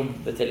 eller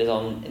jobbet veldig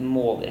sånn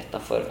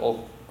målrettet for å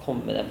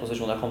komme i den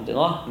posisjonen jeg har kommet i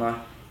nå. Nei.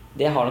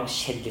 Det har nok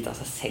skjedd litt av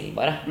seg selv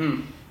bare.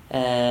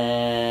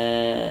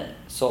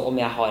 Så om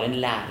jeg har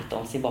en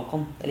lærerutdannelse i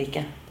bakhånd eller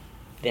ikke,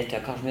 det tør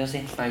jeg kanskje mye å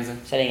si. Nei,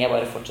 så lenge jeg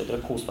bare fortsetter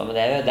å kose meg med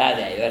det jeg gjør, det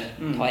det jeg gjør.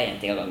 Ta en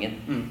ting av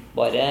gangen.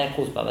 Bare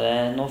kose meg med det.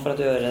 Nå for at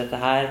du gjør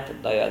dette her,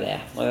 da gjør jeg det.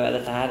 Nå gjør jeg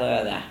dette her, da gjør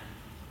jeg det.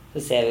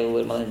 Så ser vi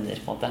hvor man ender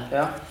på en måte.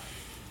 Ja.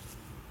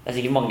 Det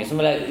sikkert mange som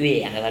uenig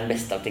i den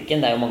beste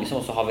taktikken. Det jo mange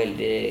som også har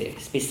veldig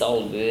spisse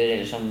albuer,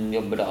 eller som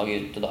jobber dag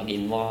ut og dag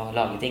inn med å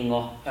lage ting,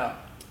 og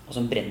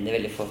som brenner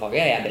veldig for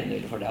faget. Jeg brenner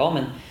veldig for det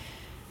også,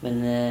 men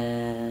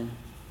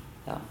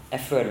ja,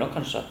 jeg føler nok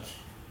kanskje at...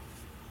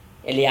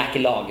 Eller jeg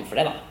ikke laget for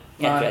det da.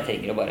 Jeg tror jeg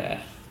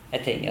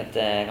trenger at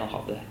jeg kan ha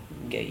det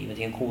gøy med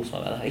ting, kose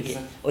meg med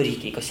det. Og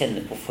orker ikke å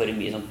kjenne på for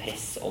mye sånn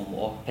press om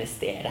å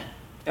prestere.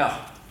 Ja.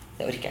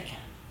 Det orker jeg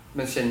ikke.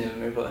 Men kjenner du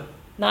mye på det?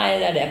 Nei,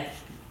 det det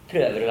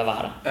prøver å la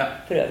være. Ja.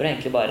 Prøver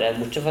egentlig bare,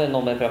 bortsett fra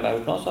noen prøver jeg har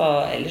gjort nå, så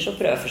ellers så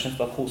prøver jeg først og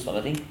fremst bare å kose meg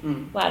med ting.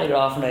 Være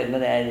glad, fornøyd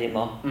med det jeg driver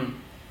med.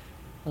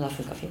 Og det har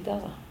funket fint, det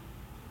altså.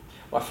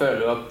 Og jeg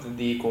føler jo at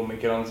de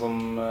komikerne som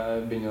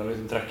begynner å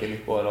liksom trekke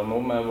litt på årene nå,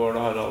 med Bård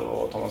og Harald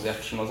og Thomas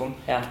Giertsen og sånn,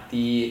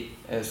 de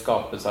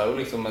skaper seg jo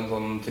liksom en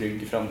sånn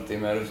trygg fremtid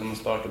med å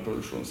starte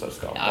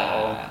produksjonsselskap.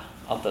 Ja,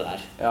 alt det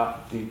der. Ja,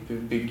 de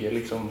bygger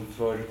liksom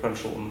for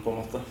pensjonen på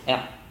en måte. Ja.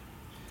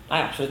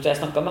 Nei, absolutt. Jeg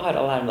snakket med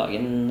Harald her om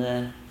dagen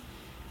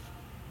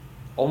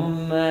om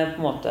på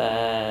en måte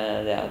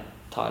det å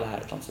ta det her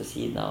et eller annet ved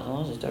siden av og sånn.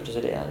 Jeg synes det hørtes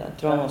så det. Jeg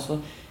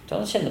tror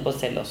han kjenner på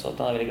seg selv også, at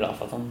han veldig glad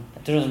for at han...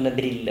 Jeg tror sånn som det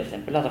briller for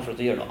eksempel, at han får lov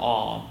til å gjøre noe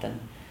annet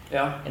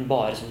enn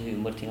bare sånn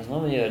humorting og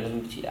sånn, men gjøre noe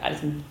som betyr... Det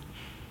liksom...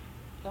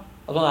 Ja,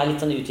 at man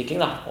litt sånn utvikling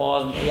da. Og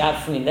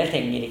jeg for min del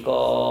trenger ikke å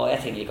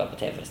være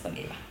på TV for resten av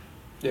livet.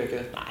 Du gjør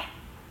ikke det?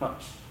 Nei.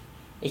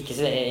 Ikke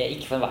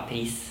for enhver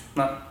pris.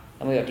 Nei.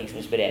 Jeg må gjøre ting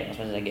som inspirerer meg,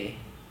 som jeg synes er gøy.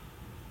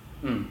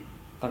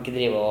 Kan ikke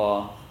drive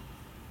og...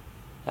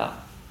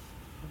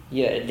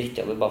 gjøre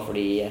drittjobber bare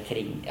fordi jeg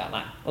trenger... Ja,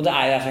 nei. Og det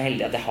jo jeg så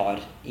heldig at jeg har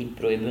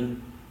impro i bunn.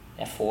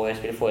 Jeg får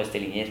spille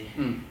forestillinger,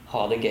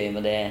 ha det gøy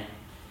med det.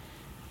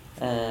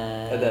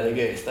 Er det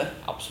gøyeste?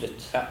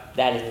 Absolutt. Ja.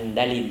 Det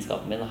er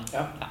lidenskapen min, da.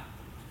 Ja.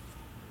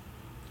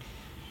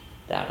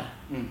 Det er det.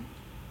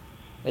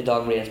 I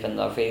dag blir det en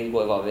spennende dag, for I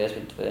går var vi og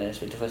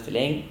spilte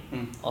forestilling,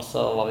 og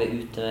så var vi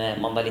ute med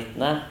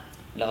Mandalittene.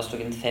 La oss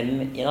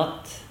 5:00 I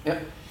natt. Ja.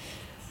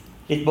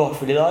 Litt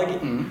bakfull I dag.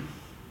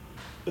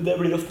 Det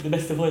blir ofte det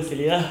beste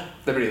forestillingen.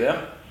 Det blir det, ja.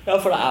 Ja,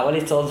 for det var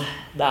litt sånn,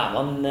 det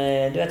man,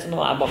 du vet, når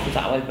man bakfull,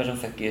 så man litt mer sånn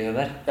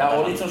fuck-you-humør. Ja,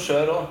 og litt sånn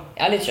skjør også.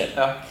 Ja, litt skjør.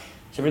 Ja.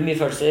 Så det blir mye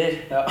følelser,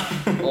 Ja.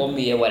 og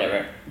mye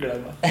whatever. Gleder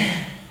meg.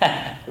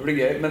 Det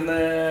blir gøy, men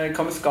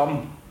hva med skam?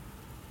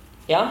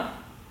 Ja.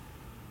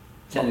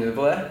 Kjenner du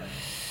på det?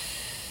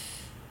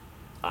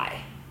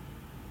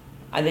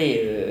 Nei, det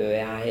gjør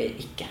jeg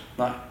ikke.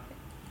 Nei.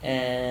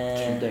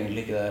 Skjønte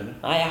egentlig ikke det heller.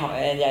 Nei,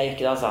 jeg gjør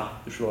ikke det, altså.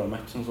 Du slår meg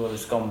ikke som så veldig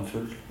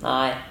skamfull.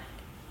 Nei,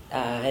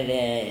 det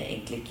er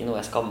egentlig ikke noe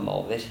jeg skammer meg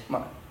over.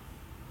 Nei.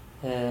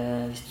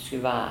 Hvis det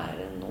skulle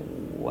være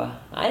noe...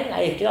 Nei, jeg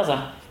gjør ikke det, altså.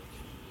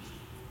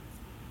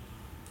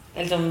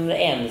 Det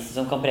eneste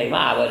som kan prege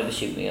meg bare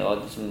bekymring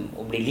og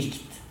å bli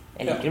likt.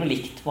 Jeg liker å bli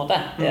likt, på en måte.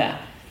 Det er.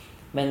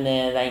 Men det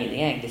er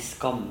ingenting jeg egentlig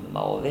skammer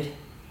meg over.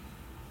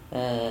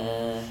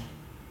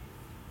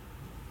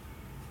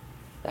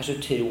 Det er så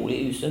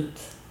utrolig usunt.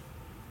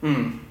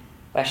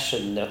 Og jeg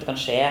skjønner at det kan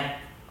skje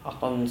at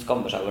man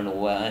skammer seg over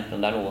noe, enten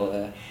om det er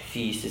noe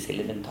fysisk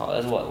eller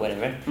mentalt,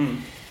 whatever.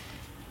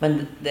 Men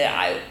det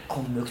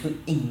kommer jo ikke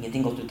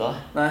ingenting godt ut av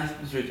det. Nei,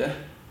 du tror ikke det?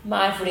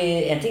 Nei, fordi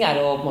en ting er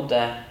på en måte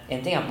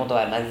å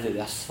være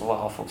nervøs for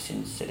hva folk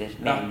synes eller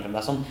mener om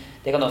deg sånn.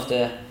 Det kan ofte,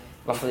 I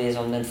hvert fall I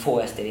sånn en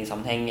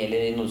forestillingssammenheng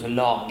eller noe du skal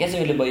lage, så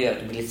vil det bare gjøre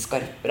at du blir litt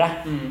skarpere.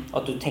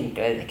 At du tenker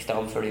deg ekstra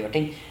om før du gjør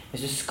ting.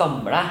 Hvis du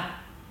skammer deg,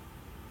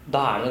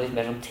 da det noe litt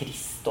mer sånn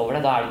trist over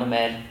det. Da det noe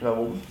mer... Det var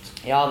vondt.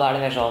 Ja, da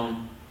det mer sånn...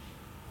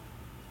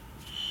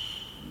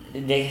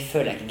 Det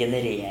føler jeg ikke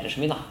genererer så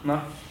mye, da.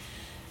 Nei.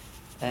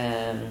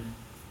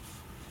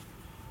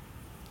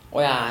 Og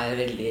jeg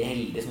veldig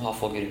heldig som har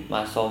folk rundt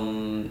meg som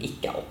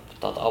ikke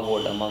opptatt av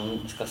hvordan man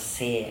skal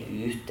se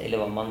ut, eller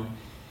hva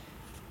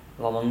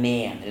man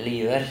mener eller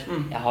gjør.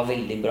 Jeg har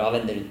veldig bra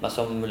venner rundt meg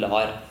som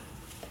lar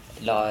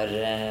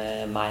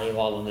meg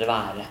og alle andre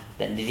være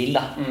den de vil,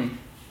 da.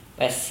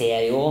 Og jeg ser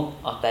jo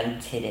at det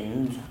en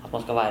trend at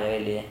man skal være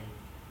veldig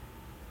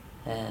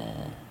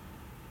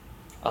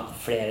at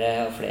flere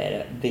og flere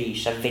bryr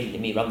seg veldig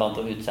mye blant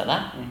annet om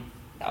utseendet.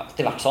 Ja,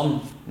 det har vært sånn,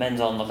 men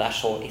sånn at det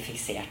så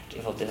fiksert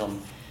I forhold til sånn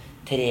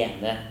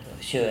trene,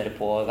 kjøre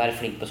på, være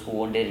flink på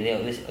skolen. Det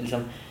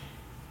liksom,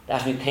 det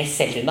så mye press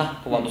hele tiden da,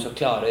 på hva du skal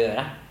klare å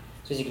gjøre.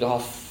 Så hvis ikke du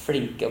har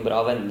flinke og bra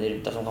venner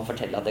rundt deg som kan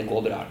fortelle at det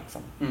går bra,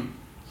 liksom,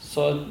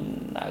 så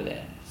jo det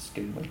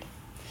skummelt.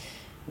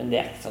 Men det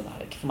ikke sånn,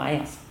 det ikke for meg,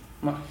 altså.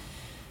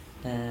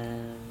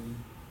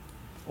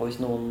 Og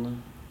hvis noen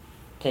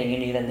trenger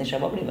nye venner, så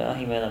jeg bare bli med og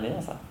henge med vennene mine,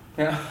 altså.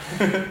 Ja,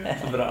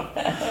 så bra.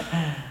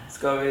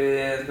 Skal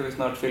vi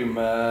snart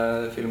filme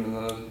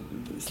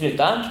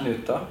Knuta?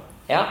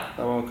 Ja.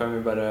 Da kan vi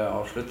bare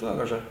avslutte da,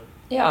 kanskje?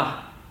 Ja,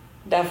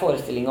 det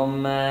forestilling om,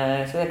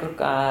 skal vi se,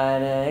 klokka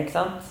ikke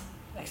sant?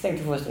 Det ikke stengt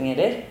til forestilling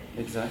heller.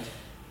 Ikke sant.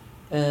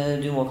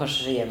 Du må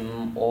kanskje hjem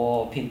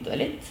og pynte deg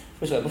litt,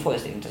 for du skal jo på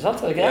forestilling til sant,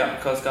 skal du ikke det? Ja,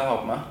 hva skal jeg ha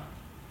på meg?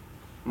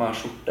 Må jeg ha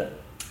skjorte?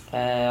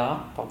 Ja,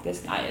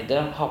 faktisk. Nei, du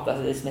har på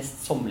deg de mest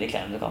sommerlige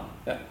klærne du kan.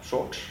 Ja,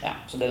 shorts. Ja,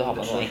 så det du har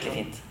på deg er egentlig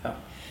fint. Ja.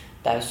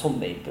 Det jo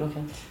sommerimpro, ikke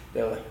sant? Det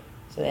jo det.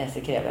 Så det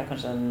eneste krever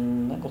kanskje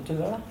en godt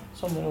humør, da.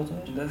 Sommer-godt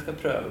humør. Det skal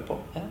jeg prøve på.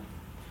 Ja.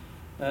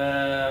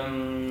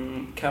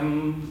 Hvem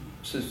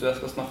synes du jeg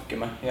skal snakke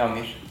med I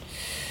Anger?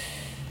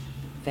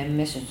 Hvem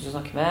jeg synes du skal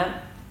snakke med?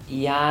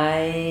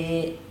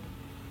 Jeg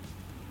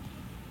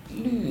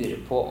lurer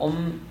på om...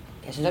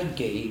 Jeg synes det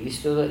gøy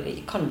hvis du...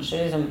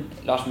 Kanskje liksom...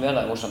 Lars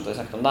Møen morsomt å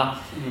snakke om da.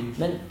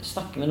 Men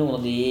snakke med noen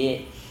av de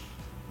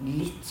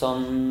litt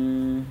sånn...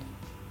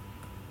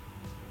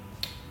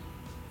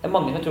 Det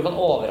mange som jeg tror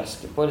kan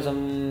overraske på liksom,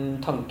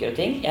 tanker og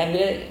ting.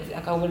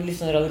 Jeg kan ha litt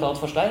sånn radikalt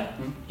forslag.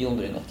 Jon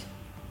Brungot.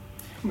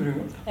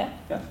 Ja.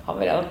 Han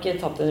vil jeg nok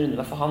tatt en runde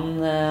med, for han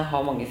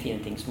har mange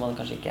fine ting som han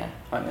kanskje ikke...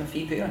 Han en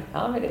fin fyr, ja.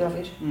 Ja, en veldig bra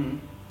fyr.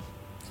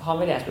 Så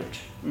han vil jeg spurt.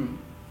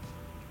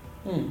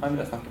 Han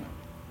vil jeg snakke med.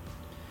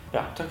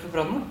 Bra. Takk for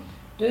praten.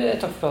 Du,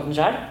 takk for praten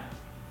selv.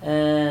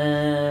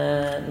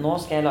 Nå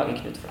skal jeg lage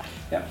en knut for deg.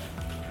 Ja.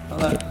 Ha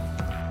det.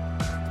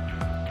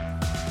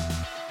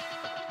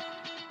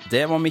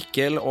 Det var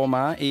Mikkel og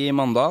meg I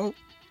Mandal.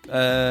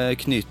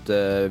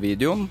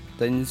 Knytevideoen,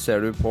 den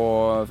ser du på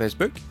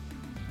Facebook.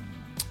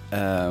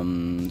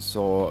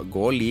 Så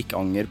gå og lik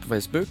Anger på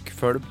Facebook.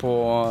 Følg på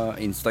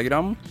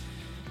Instagram.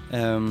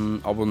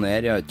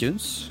 Abonner I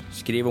iTunes.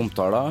 Skriv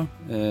omtaler.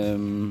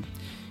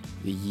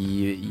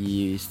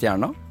 Gi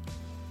stjerner.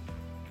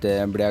 Det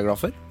blir jeg glad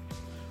for.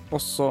 Og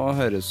så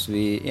høres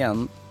vi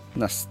igjen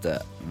neste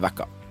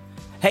vekka.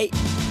 Hei!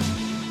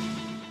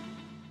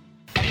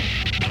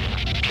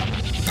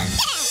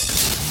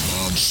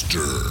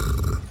 Monster.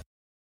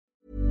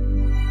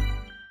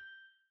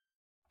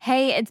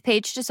 Hey, it's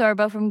Paige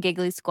DeSorbo from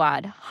Giggly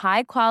Squad.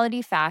 High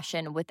quality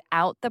fashion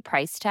without the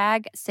price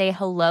tag. Say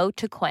hello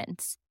to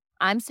Quince.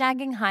 I'm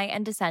snagging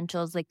high-end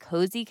essentials like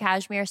cozy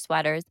cashmere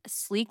sweaters,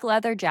 sleek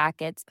leather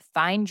jackets,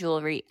 fine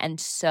jewelry,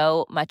 and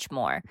so much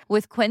more.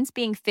 With Quince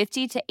being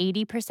 50 to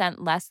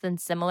 80% less than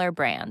similar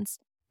brands.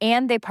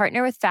 And they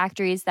partner with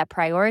factories that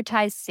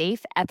prioritize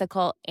safe,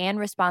 ethical, and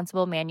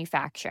responsible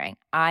manufacturing.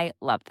 I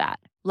love that.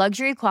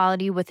 Luxury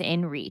quality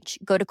within reach.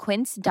 Go to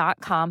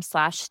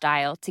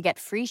quince.com/style to get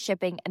free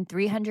shipping and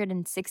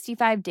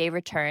 365-day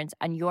returns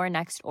on your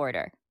next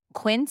order.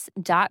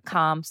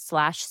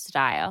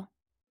 Quince.com/style.